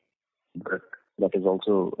current year. But that is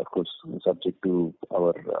also, of course, subject to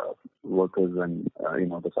our workers and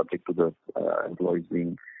the subject to the employees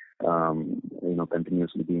being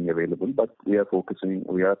continuously being available. But we are focused on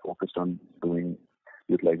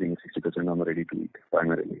utilizing 60% on the ready to eat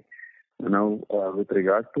primarily. Now, with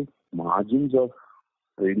regard to margins of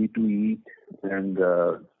ready to eat and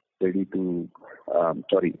again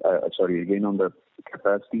on the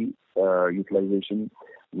capacity utilization,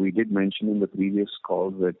 we did mention in the previous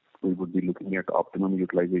call that we would be looking at optimum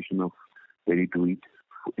utilization of ready to eat.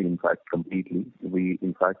 In fact, completely. We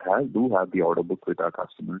in fact do have the order book with our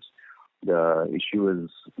customers. The issue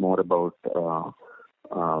is more about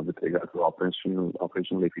with regard to operational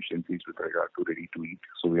efficiencies with regard to ready to eat.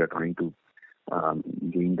 So we are trying to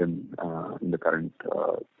gain them in the current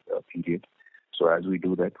period. So as we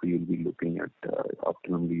do that, we will be looking at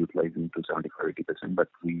optimally utilizing to 75-80%. But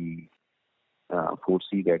we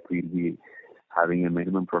foresee that we'll be having a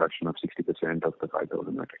minimum production of 60% of the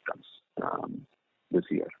 5,000 metric tons this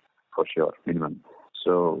year, for sure, minimum.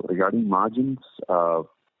 So regarding margins, I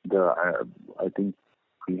think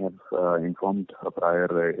we have informed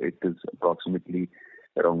prior, it is approximately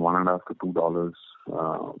around $1.5 to $2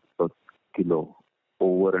 per kilo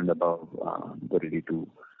over and above the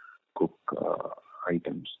ready-to-cook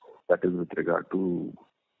items. That is with regard to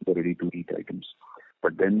the ready-to-eat items.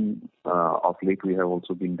 But then, of late, we have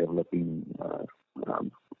also been developing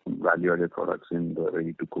value-added products in the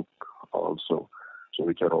ready-to-cook also, so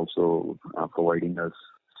which are also providing us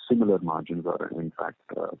similar margins, or in fact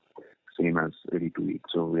same as ready-to-eat.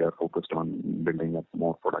 So we are focused on building up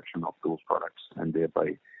more production of those products, and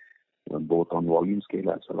thereby both on volume scale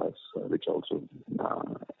as well as which also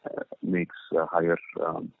makes higher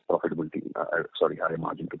profitability, higher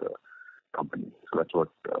margin to the company. So that's what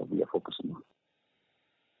we are focusing on.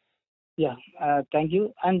 Yeah, thank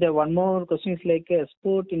you. And one more question is like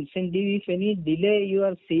export incentive. If any delay you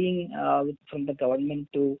are seeing from the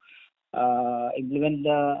government to implement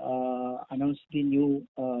announce the new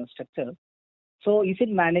structure, so is it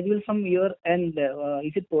manageable from your end?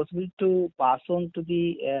 Is it possible to pass on to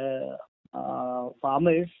the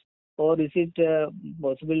farmers, or is it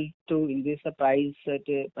possible to increase the price at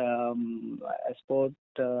export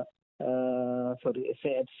at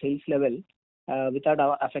sales level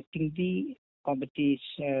without affecting the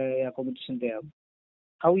competition there?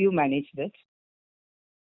 How you manage that?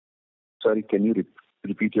 Sorry, can you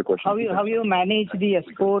repeat your question? How you manage the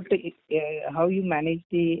export? How you manage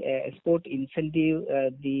the export incentive?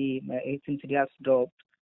 The incentive has dropped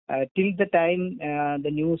till the time the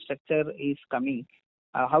new structure is coming.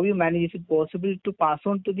 How you manage? Is it possible to pass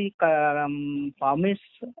on to the farmers?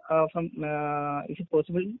 Is it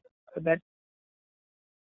possible that?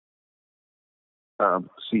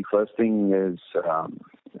 See, first thing is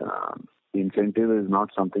incentive is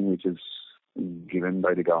not something which is given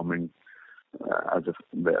by the government it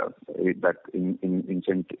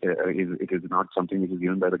is not something which is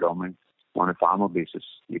given by the government on a farmer basis.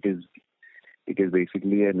 It is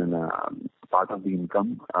basically a part of the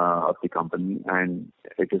income of the company, and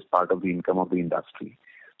it is part of the income of the industry.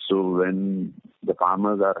 So when the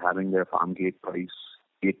farmers are having their farm gate price,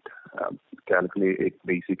 it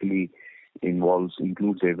basically includes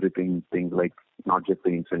everything, things like not just the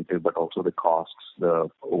incentive but also the costs, the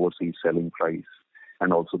overseas selling price,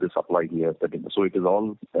 and also the supply here. So it is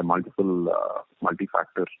all a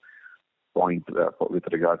multi-factor point with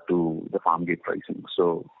regard to the farm gate pricing.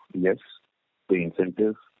 So yes, the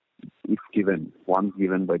incentive, if once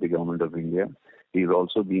given by the government of India, is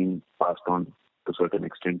also being passed on to a certain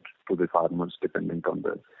extent to the farmers dependent on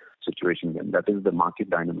the situation. Then that is the market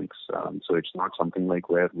dynamics. So it's not something like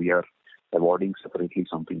where we are awarding separately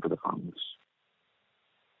something to the farmers.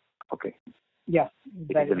 Okay. Yeah.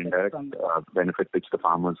 It is an indirect benefit which the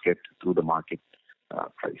farmers get through the market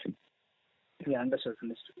pricing. Yeah, understood.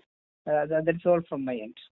 That's all from my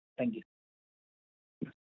end. Thank you.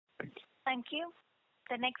 Thank you.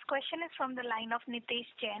 The next question is from the line of Nitesh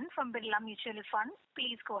Jain from Birla Mutual Fund.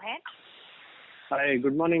 Please go ahead. Hi,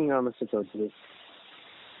 good morning, Mr. Chaudhary.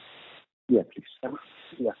 Yeah, please.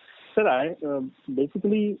 Yeah. Sir, I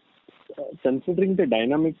basically considering the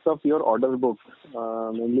dynamics of your order book,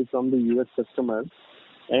 mainly from the US customers,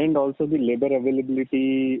 and also the labor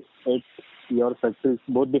availability at your factories,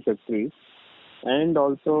 both the factories, and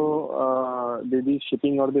also the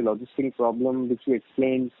shipping or the logistic problem which you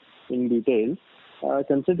explained in detail.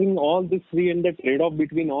 Considering all these three and the trade-off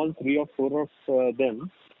between all three or four of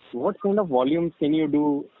them, what kind of volumes can you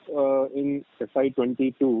do in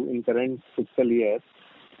FY22 in current fiscal year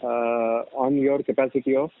on your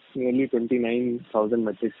capacity of nearly 29,000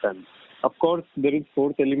 metric tons? Of course, there is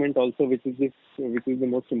fourth element also, which is the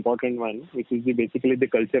most important one, which is basically the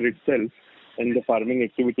culture itself and the farming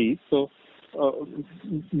activities. So,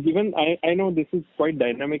 given I know this is quite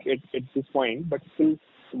dynamic at this point, but still,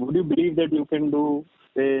 would you believe that you can do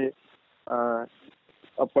say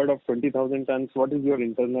upward of 20,000 tons? What is your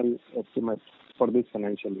internal estimate for this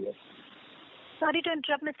financial year? Sorry to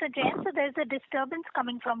interrupt, Mr. Jain. So there's a disturbance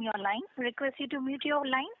coming from your line. Request you to mute your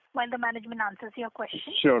line while the management answers your question.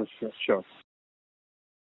 Sure.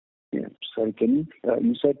 Yeah. Sorry, can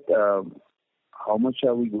you said how much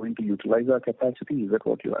are we going to utilize our capacity? Is that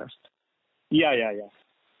what you asked? Yeah.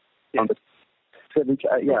 So which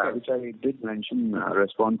I did mention,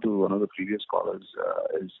 respond to one of the previous callers,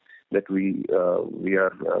 is that we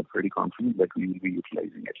are pretty confident that we will be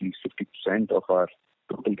utilizing at least 50% of our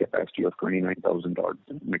total capacity of 29,000 odd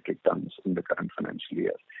metric tons in the current financial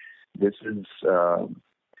year. This is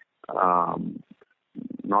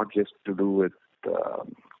not just to do with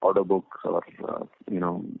order book or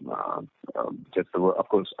just of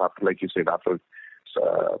course after, like you said, after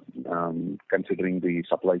considering the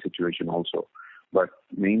supply situation also. But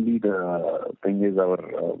mainly the thing is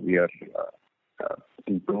we are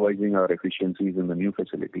improvising our efficiencies in the new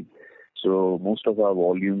facility. So most of our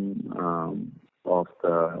volume of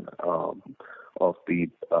the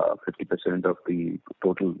 50% of the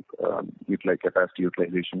total capacity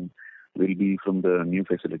utilization will be from the new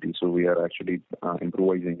facility. So we are actually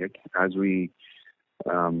improvising it. As we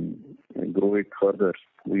grow it further,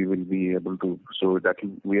 we will be able to. So that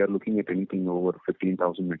we are looking at anything over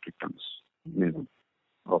 15,000 metric tons minimum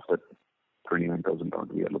of that 29,000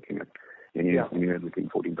 odd. We are looking at anywhere between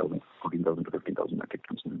 14,000 to 15,000 metric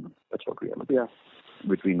tons minimum. That's what we are looking at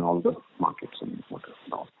between all the markets and whatever.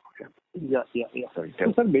 Yeah. Sorry,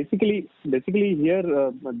 so, sir, basically here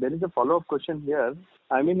there is a follow-up question here.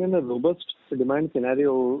 I mean, in a robust demand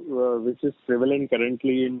scenario which is prevalent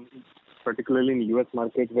currently particularly in US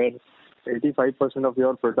market, where 85% of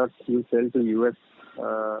your products you sell to US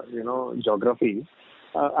geography.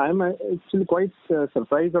 I'm actually quite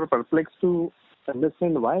surprised or perplexed to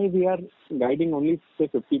understand why we are guiding only say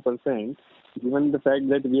 50%, given the fact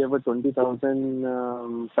that we have a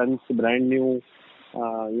 20,000 tons brand new,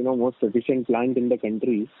 most efficient plant in the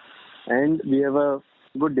country, and we have a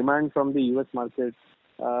good demand from the US market.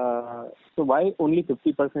 So why only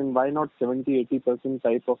 50%? Why not 70-80%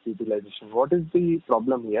 type of utilization? What is the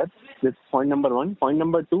problem here? That's point number one. Point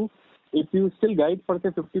number two, if you still guide for say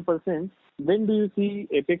 50%, when do you see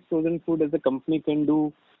Apex Frozen Food as a company can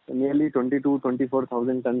do nearly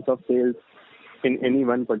 22,000-24,000 tons of sales in any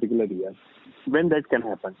one particular year? When that can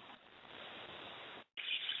happen?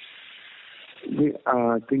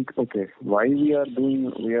 I think, why we are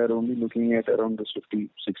only looking at around this 50,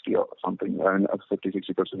 60 or something, and 50,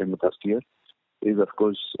 60% in the first year is, of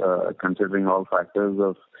course, considering all factors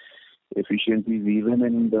of efficiencies, even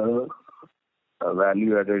in the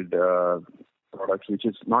value-added products, which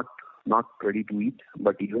is not ready to eat,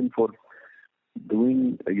 but even for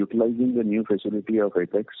utilizing the new facility of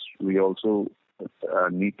Apex, we also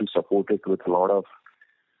need to support it with a lot of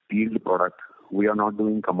field product. We are not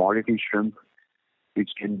doing commodity shrimp,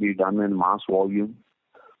 which can be done in mass volume.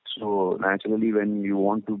 So naturally, when you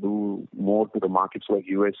want to do more to the markets like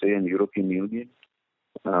USA and European Union,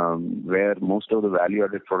 where most of the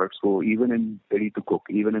value-added products go, even in ready to cook,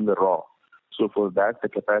 even in the raw. So for that, the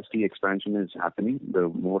capacity expansion is happening. The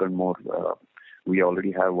more and more, we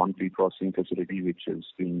already have one pre-processing facility which is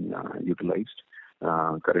being utilized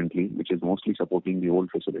currently, which is mostly supporting the old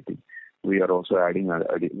facility. We are also adding,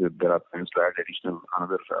 there are plans to add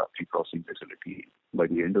another pre-processing facility by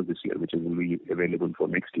the end of this year, which will be available for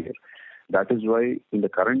next year. That is why in the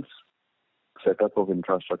current setup of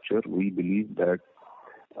infrastructure, we believe that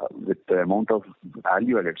with the amount of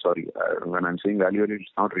value-added, when I'm saying value-added,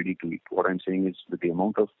 it's not ready to eat. What I'm saying is with the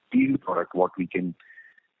amount of field product, what we can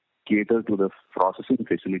cater to the processing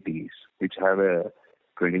facilities, which have a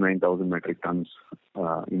 29,000 metric tons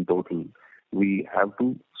in total, we have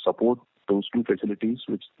to support those two facilities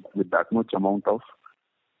with that much amount of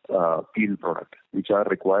field product, which are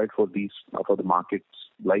required for the markets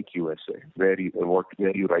like USA, where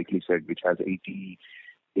you rightly said, which has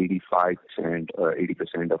 85%,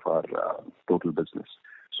 80% of our total business.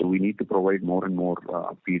 So we need to provide more and more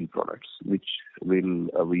field products, which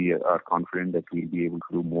we are confident that we'll be able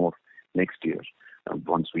to do more next year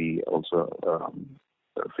once we also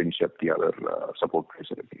finish up the other support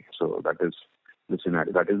facility. So that is the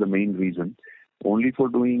scenario. That is the main reason. Only for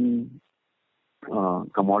doing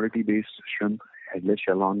commodity-based shrimp, headless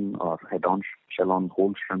shell-on or head-on shell-on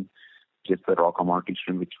whole shrimp, just the raw commodity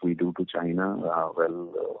shrimp which we do to China,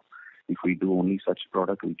 if we do only such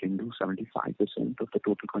product, we can do 75% of the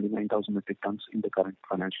total 29,000 metric tons in the current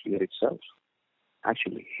financial year itself.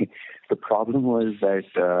 Actually, the problem was that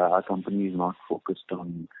our company is not focused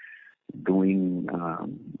on doing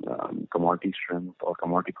commodity shrimp or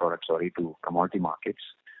commodity products, to commodity markets.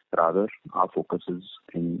 Rather, our focus is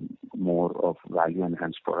in more of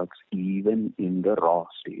value-enhanced products, even in the raw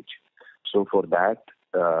stage. So for that,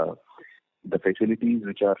 the facilities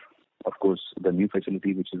which are, of course, the new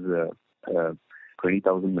facility which is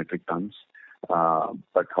 20,000 metric tons,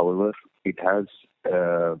 but however, it has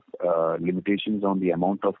limitations on the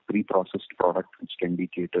amount of pre-processed product which can be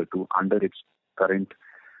catered to under its current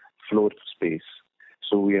floor space.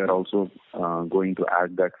 So we are also going to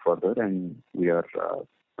add that further, and we are,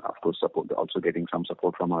 of course, also getting some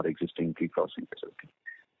support from our existing pre-processing facility.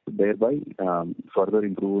 Thereby, further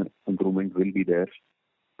improvement will be there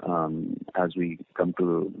as we come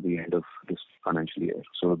to the end of this financial year.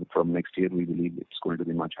 So from next year, we believe it's going to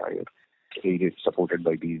be much higher, aided, supported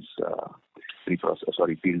by these field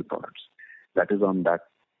products. That is on that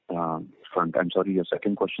front. I'm sorry, your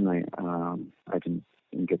second question, I didn't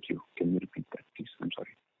get you. Can you repeat that, please? I'm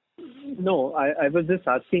sorry. No, I was just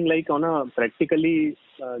asking, like, on a practically,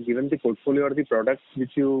 given the portfolio or the products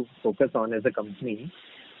which you focus on as a company,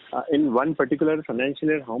 in one particular financial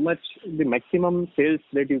year, how much the maximum sales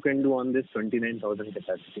that you can do on this 29,000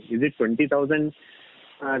 capacity? Is it 20,000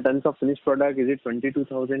 tons of finished product? Is it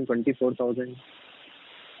 22,000, 24,000?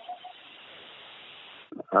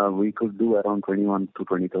 We could do around 21 to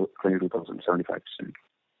 22,000, 75%.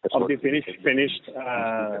 Of the finished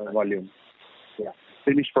volume. Yeah.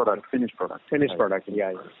 Finished product.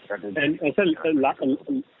 Yeah. And sir,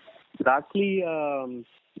 lastly,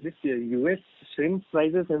 this U.S. shrimp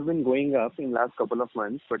prices have been going up in last couple of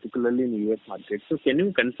months, particularly in U.S. market. So can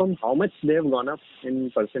you confirm how much they have gone up in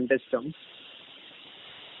percentage terms?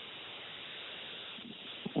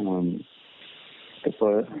 The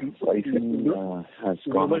pricing has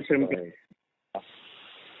gone up by...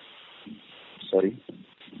 Sorry?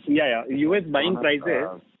 Yeah. U.S. buying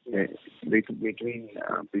prices... between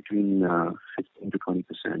 15 to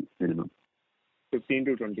 20% minimum. 15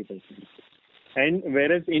 to 20%. And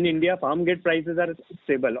whereas in India, farm gate prices are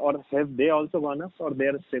stable, or have they also gone up, or they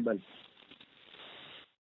are stable?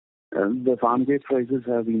 The farm gate prices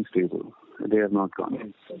have been stable. They have not gone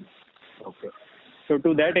up. Okay. So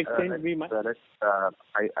to that extent, we might...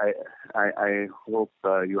 I hope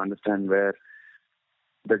you understand where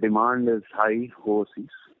the demand is high overseas.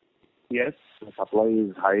 Yes. The supply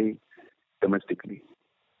is high domestically.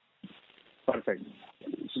 Perfect.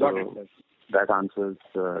 So got it, sir. That answers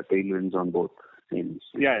tailwinds on both things.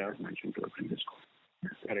 Yeah. I mentioned to a previous call.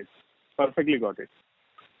 Correct. Perfectly got it.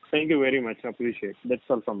 Thank you very much. Appreciate it. That's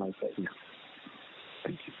all from my side. Yeah.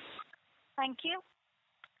 Thank you. Thank you.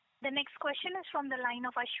 The next question is from the line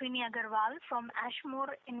of Ashwini Agarwal from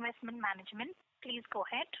Ashmore Investment Management. Please go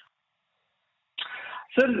ahead.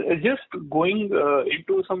 Sir, just going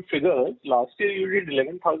into some figures, last year you did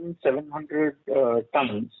 11,700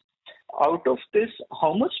 tons. Out of this,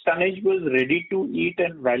 how much tonnage was ready to eat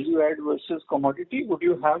and value add versus commodity? Would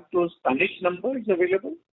you have those tonnage numbers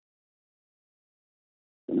available?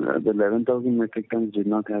 The 11,000 metric tons did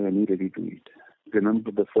not have any ready to eat.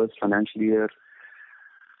 Remember the first financial year.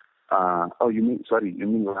 You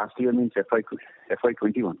mean last year means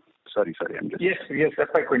FY21. Sorry, I'm just... Yes,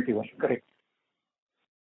 FY21, correct.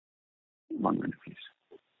 1 minute, please.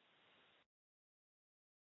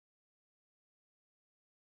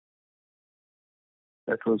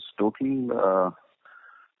 That was total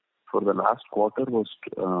for the last quarter was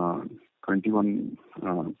 21%,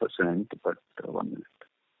 but 1 minute.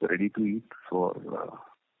 Ready to eat for...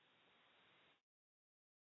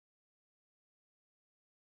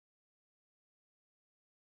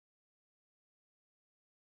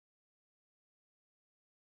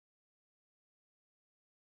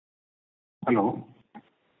 Hello.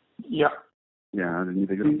 Yeah.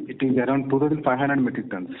 It is around 2,500 metric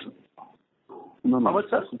tons. No. How much,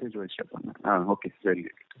 sir? Okay, very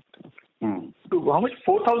good. How much?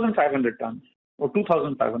 4,500 tons or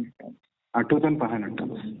 2,500 tons? 2,500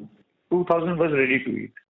 tons. 2,000 was ready to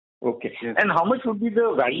eat. Okay. Yes. And how much would be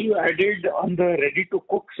the value added on the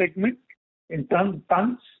ready-to-cook segment in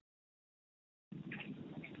tons?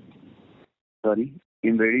 Sorry,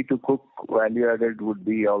 in ready-to-cook, value added would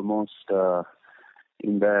be almost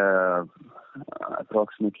in the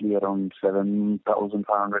approximately around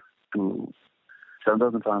 7,500 to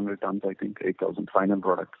 7,500 tons, I think, 8,000 final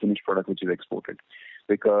product, finished product, which is exported,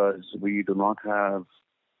 because we do not have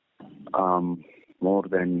more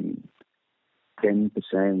than 10%,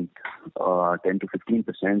 10 to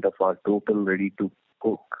 15% of our total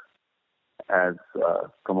ready-to-cook as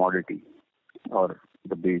commodity or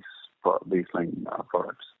the baseline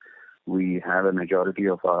products. We have a majority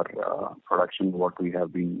of our production, what we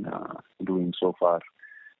have been doing so far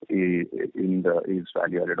is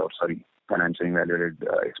value-added, financially value-added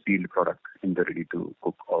expealed product in the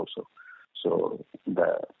ready-to-cook also. So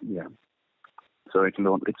so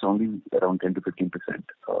it's only around 10 to 15%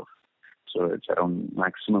 of. So it's around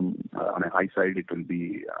maximum on a high side it will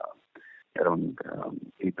be around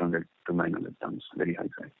 800 to 900 tons, very high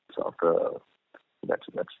side. So after that's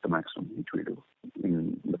the maximum which we do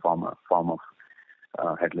in the form of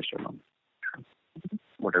headless shalom.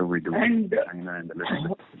 Whatever we do in China and a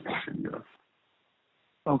little bit in Europe.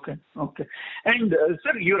 Okay. And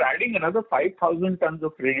sir, you're adding another 5,000 tons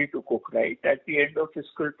of ready-to-cook, right? At the end of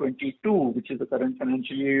fiscal 22, which is the current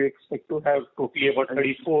financial year, you expect to have totally about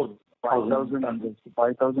 34,000 tons.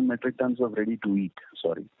 5,000 metric tons of ready-to-eat,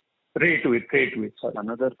 sorry. Ready-to-eat, sorry.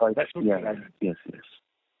 Another 5. That's what you're adding. Yes.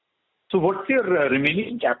 So what's your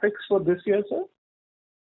remaining capex for this year, sir?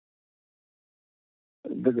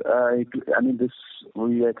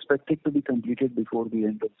 We expect it to be completed before the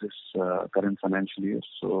end of this current financial year.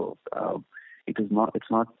 So it's not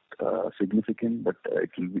significant, but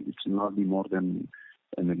it will not be more than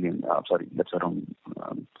 $1 million. That's around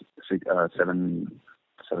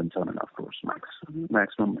 7.5 crores max.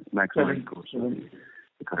 Maximum 8 crores.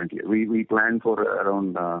 The current year. We plan for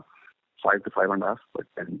around 5 to 5.5, but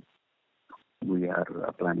then we are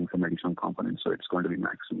planning some additional components, so it's going to be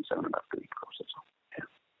maximum 7.5 to 8 crores or so.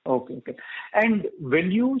 Okay. And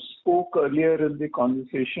when you spoke earlier in the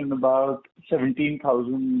conversation about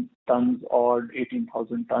 17,000 tons or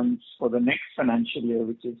 18,000 tons for the next financial year,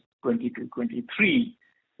 which is 22-23,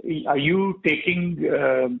 are you taking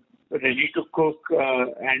ready-to-cook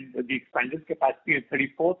and the expanded capacity at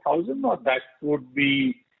 34,000, or that would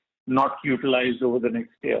be not utilized over the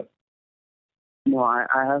next year? No, I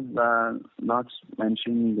have not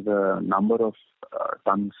mentioned the number of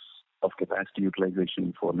tons of capacity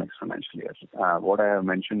utilization for next financial year. What I have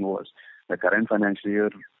mentioned was the current financial year,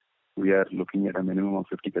 we are looking at a minimum of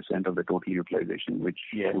 50% of the total utilization, which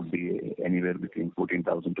would be anywhere between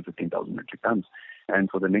 14,000 to 15,000 metric tons. And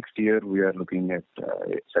for the next year, we are looking at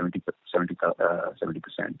 70%.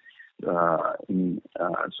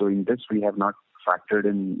 So in this, we have not factored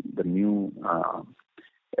in the new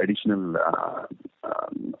additional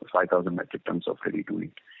 5,000 metric tons of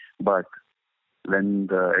ready-to-eat. But when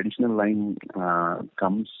the additional line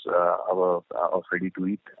comes of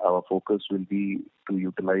ready-to-eat, our focus will be to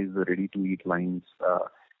utilize the ready-to-eat lines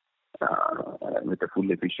with a full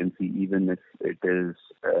efficiency, even if it is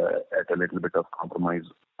at a little bit of compromise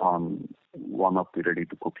on one of the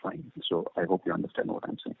ready-to-cook lines. So I hope you understand what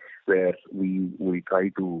I'm saying. Where we try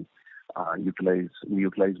to utilize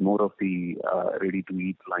more of the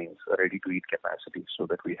ready-to-eat lines, ready-to-eat capacity, so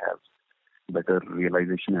that we have better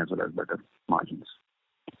realization as well as better margins.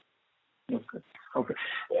 Okay.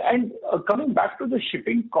 And coming back to the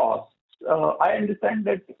shipping costs, I understand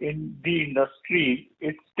that in the industry,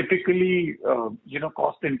 it's typically,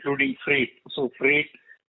 cost including freight. So freight,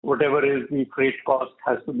 whatever is the freight cost,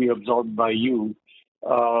 has to be absorbed by you.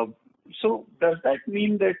 So does that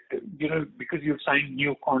mean that, because you've signed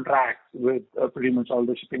new contracts with pretty much all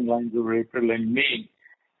the shipping lines over April and May,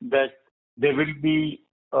 that there will be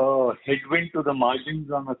a headwind to the margins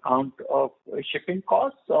on account of shipping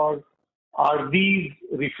costs, or are these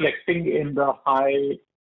reflecting in the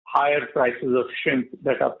higher prices of shrimp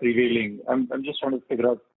that are prevailing? I'm just trying to figure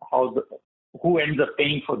out who ends up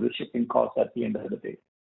paying for the shipping costs at the end of the day,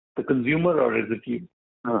 the consumer or is it you?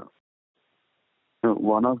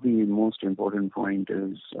 One of the most important point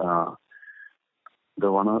is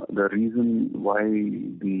the reason why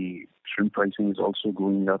the shrimp pricing is also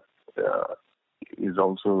going up is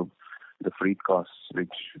also the freight costs,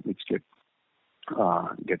 which get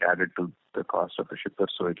added to the cost of the shipper.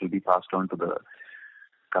 So it will be passed on to the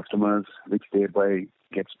customers, which thereby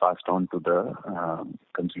gets passed on to the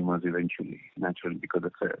consumers eventually, naturally, because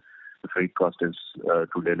the freight cost is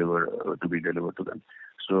to be delivered to them.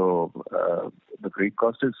 So the freight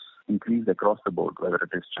cost is increased across the board, whether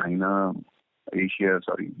it is China,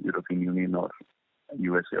 European Union or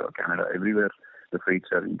USA or Canada, everywhere the freights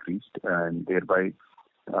have increased, and thereby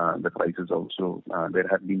the prices also, there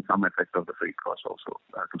have been some effect of the freight cost also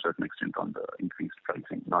to a certain extent on the increased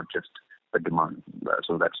pricing, not just the demand.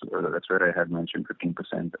 So that's where I had mentioned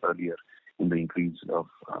 15% earlier in the increase of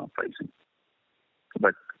pricing.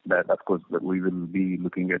 But that, of course, we will be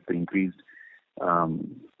looking at the increased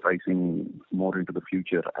pricing more into the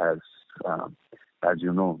future as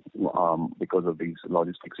you know, because of these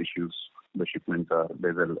logistics issues, the shipments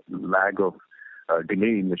there's a lag of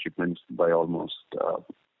delay in the shipments by almost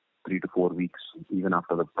 3 to 4 weeks, even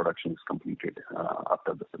after the production is completed,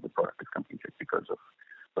 after the product is completed, because of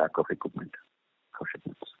lack of equipment for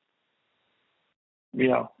shipments.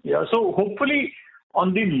 Yeah. So hopefully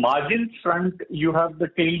on the margin front, you have the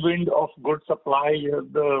tailwind of good supply, you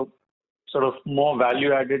have the sort of more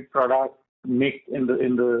value-added product mix in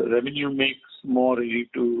the revenue mix, more ready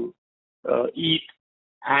to eat,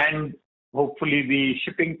 and hopefully the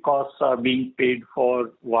shipping costs are being paid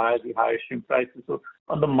for via the higher shrimp prices. So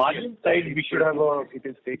on the margin side, we should have it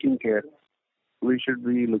is taken care. We should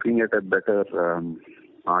be looking at a better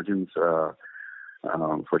margins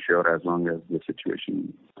for sure, as long as the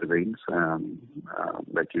situation prevails.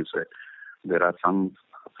 Like you said, there are some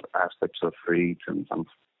aspects of freight and some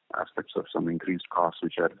aspects of some increased costs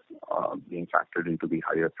which are being factored into the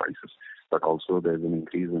higher prices. But also there's an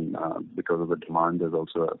increase in, because of the demand, there's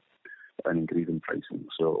also an increase in pricing.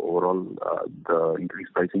 So overall, the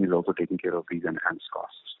increased pricing is also taking care of these enhanced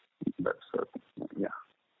costs. That's,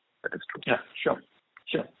 that is true. Yeah, sure.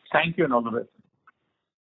 Thank you and all the best.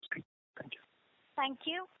 Thank you. Thank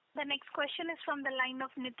you. The next question is from the line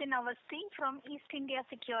of Nitin Awasthi from East India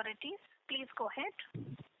Securities. Please go ahead.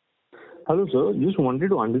 Hello, sir. Just wanted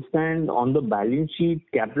to understand, on the balance sheet,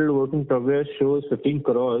 capital work in progress shows 15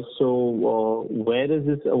 crores. So, where is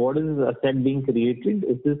this? What is this asset being created?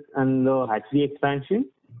 Is this under hatchery expansion?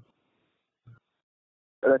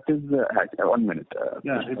 That is 1 minute.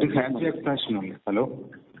 It is hatchery expansion only.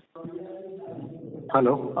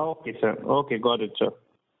 Hello. Okay, sir. Okay, got it, sir.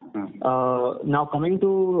 Now coming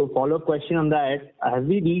to a follow-up question on that, have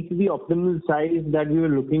we reached the optimal size that we were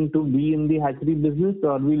looking to be in the hatchery business,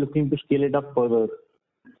 or are we looking to scale it up further?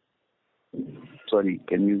 Sorry,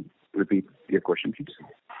 can you repeat your question, please?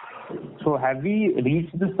 So have we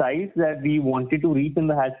reached the size that we wanted to reach in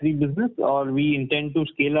the hatchery business, or we intend to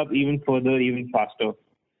scale up even further, even faster?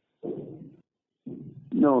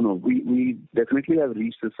 No. We definitely have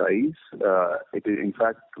reached the size. In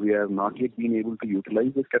fact, we have not yet been able to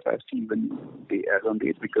utilize this capacity even as on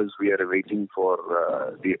date, because we are awaiting for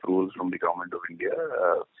the approvals from the Government of India,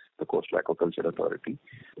 the Coastal Aquaculture Authority,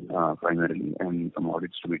 primarily, and some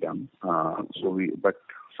audits to be done. But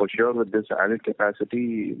for sure, with this added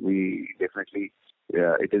capacity, we definitely,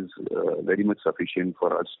 it is very much sufficient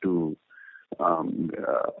for us to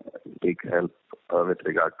take help with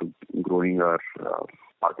regard to growing our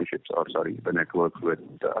partnerships, the network with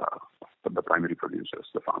the primary producers,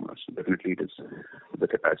 the farmers. Definitely, the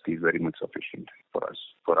capacity is very much sufficient for us,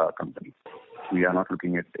 for our company. We are not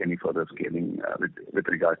looking at any further scaling with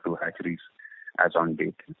regard to hatcheries as on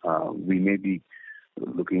date. We may be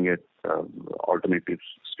looking at alternative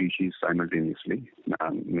species simultaneously,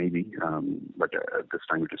 maybe, but at this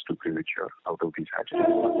time it is too premature out of these hatcheries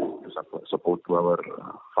to support to our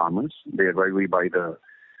farmers. Thereby we buy the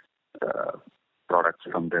products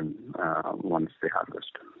from them once they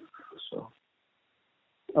harvest. So.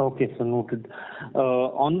 Okay, so noted.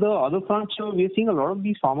 On the other front, so we are seeing a lot of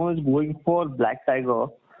these farmers going for black tiger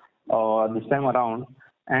this time around,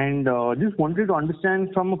 and just wanted to understand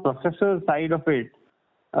from a processor side of it,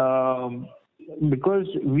 because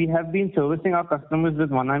we have been servicing our customers with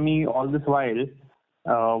Vanami all this while.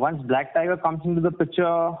 Once black tiger comes into the picture,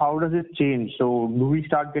 how does it change? So do we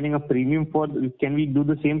start getting a premium can we do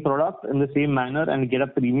the same product in the same manner and get a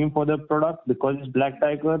premium for the product because it's black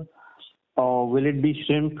tiger? Or will it be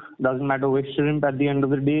shrimp? Doesn't matter which shrimp at the end of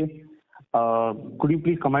the day. Could you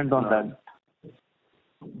please comment on that?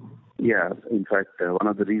 Yeah, in fact, one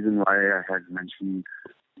of the reasons why I had mentioned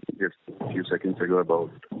just a few seconds ago about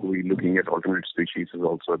we looking at alternate species is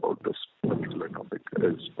also about this particular topic,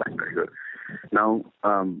 is black tiger. Now,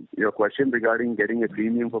 your question regarding getting a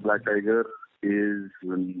premium for black tiger is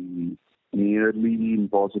nearly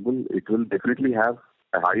impossible. It will definitely have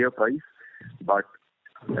a higher price, but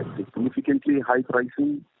a significantly high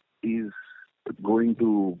pricing is going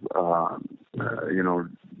to,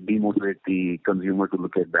 demotivate the consumer to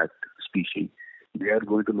look at that species. They are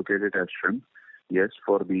going to look at it as shrimp. Yes,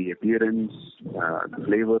 for the appearance, the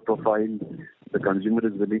flavor profile, the consumer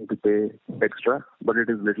is willing to pay extra, but it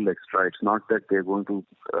is little extra. It's not that they're going to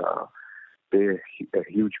a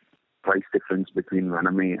huge price difference between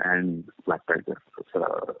Vaname and Black Tiger,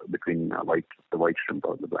 between the white shrimp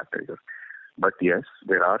or the Black Tiger. But yes,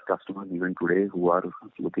 there are customers even today who are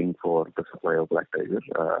looking for the supply of Black Tiger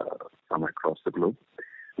from across the globe.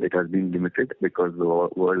 It has been limited because the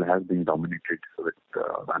world has been dominated with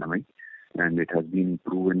Vaname, and it has been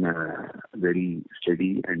proven a very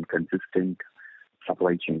steady and consistent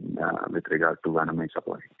supply chain with regard to Vaname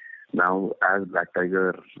supply. Now, as Black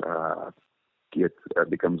Tiger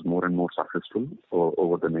becomes more and more successful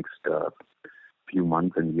over the next few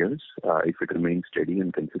months and years, if it remains steady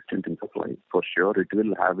and consistent in supply, for sure it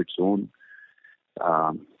will have its own,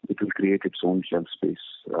 it will create its own shelf space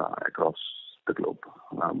across the globe.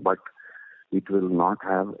 But it will not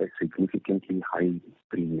have a significantly high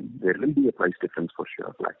premium. There will be a price difference for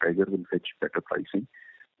sure. Black Tiger will fetch better pricing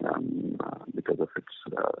because of its,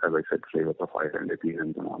 as I said, flavor profile and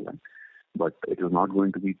appearance and all that. But it is not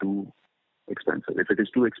going to be too expensive. If it is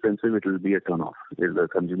too expensive, it will be a turn off. The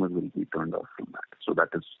consumers will be turned off from that. So that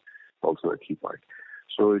is also a key part.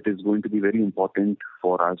 So it is going to be very important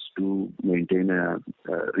for us to maintain a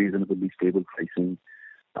reasonably stable pricing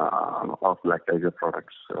of Black Tiger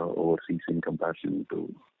products overseas in comparison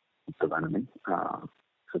to the Vaname.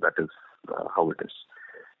 So that is how it is.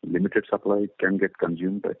 Limited supply can get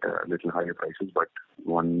consumed at little higher prices, but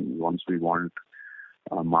once we want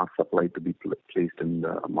mass supply to be placed in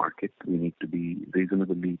the market, we need to be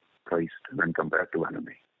reasonably priced when compared to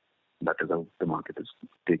Vaname. That is how the market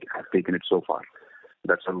has taken it so far.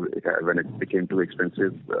 That's how when it became too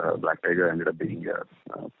expensive, Black Tiger ended up being a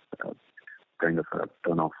kind of a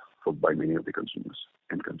turn-off by many of the consumers.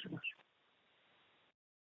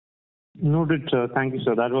 Noted, sir. Thank you,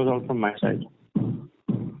 sir. That was all from my side.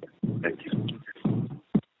 Thank you.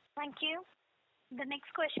 Thank you. The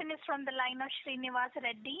next question is from the line of Srinivas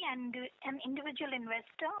Reddy, and an individual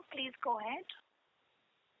investor. Please go ahead.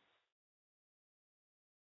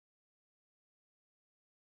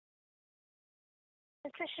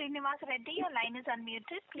 Mr. Srinivas Reddy, your line is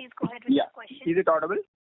unmuted. Please go ahead with your question. Is it audible?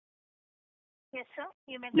 Yes, sir.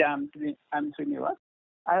 You may go. Yeah, I'm Srinivas.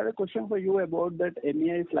 I have a question for you about that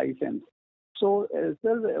MEIS license. So,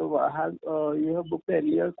 sir, you have booked the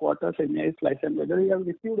earlier quarter's MEIS license. Whether you have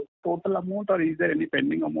received total amount or is there any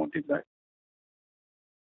pending amount in that?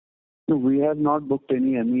 No, we have not booked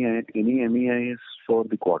any MEIS for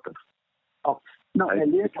the quarter. Oh, no,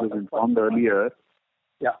 earlier it was informed earlier.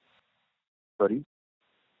 Yeah. Sorry.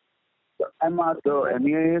 I'm asking. So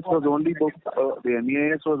MEIS was only booked. The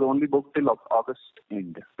MEIS was only booked till August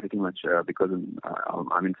end, pretty much, because in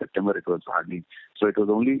September it was hardly. So it was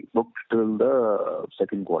only booked till the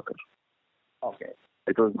second quarter. Okay.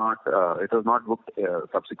 It was not booked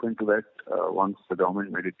subsequent to that. Once the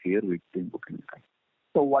government made it clear, we didn't book any time.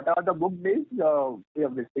 So whatever the book days, we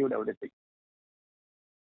have received everything.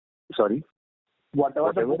 Sorry.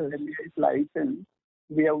 Whatever the MEIS license,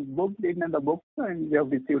 we have booked it in the books and we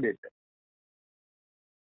have received it.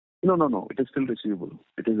 No. It is still receivable.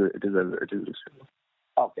 It is receivable.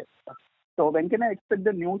 Okay. So when can I expect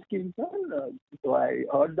the new scheme, sir? So I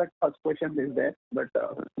heard that first question is there, but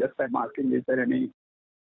just I'm asking, is there any?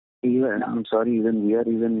 I'm sorry. We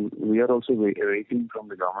are also waiting from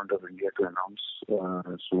the government of India to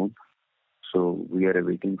announce soon. So we are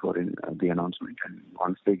waiting for the announcement, and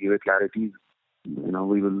once they give a clarity,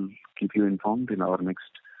 we will keep you informed in our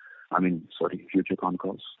future con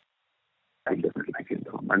calls. I'll definitely keep you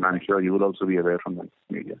informed. And I'm sure you will also be aware from the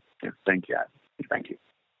media. Yeah. Thank you. Thank you.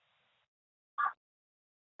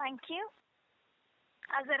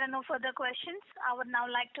 As there are no further questions, I would now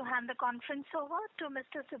like to hand the conference over to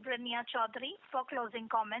Mr. Subrahmanya Chaudhary for closing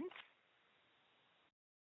comments.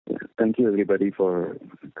 Thank you, everybody, for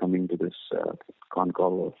coming to this con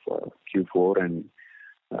call of Q4 and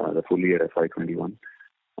the full year FY21.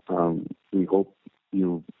 We hope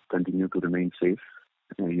you continue to remain safe,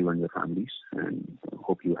 you and your families, and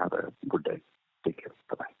hope you have a good day. Take care.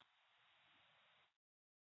 Bye-bye.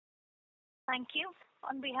 Thank you.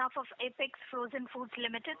 On behalf of Apex Frozen Foods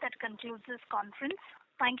Limited, that concludes this conference.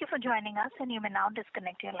 Thank you for joining us, and you may now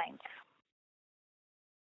disconnect your lines.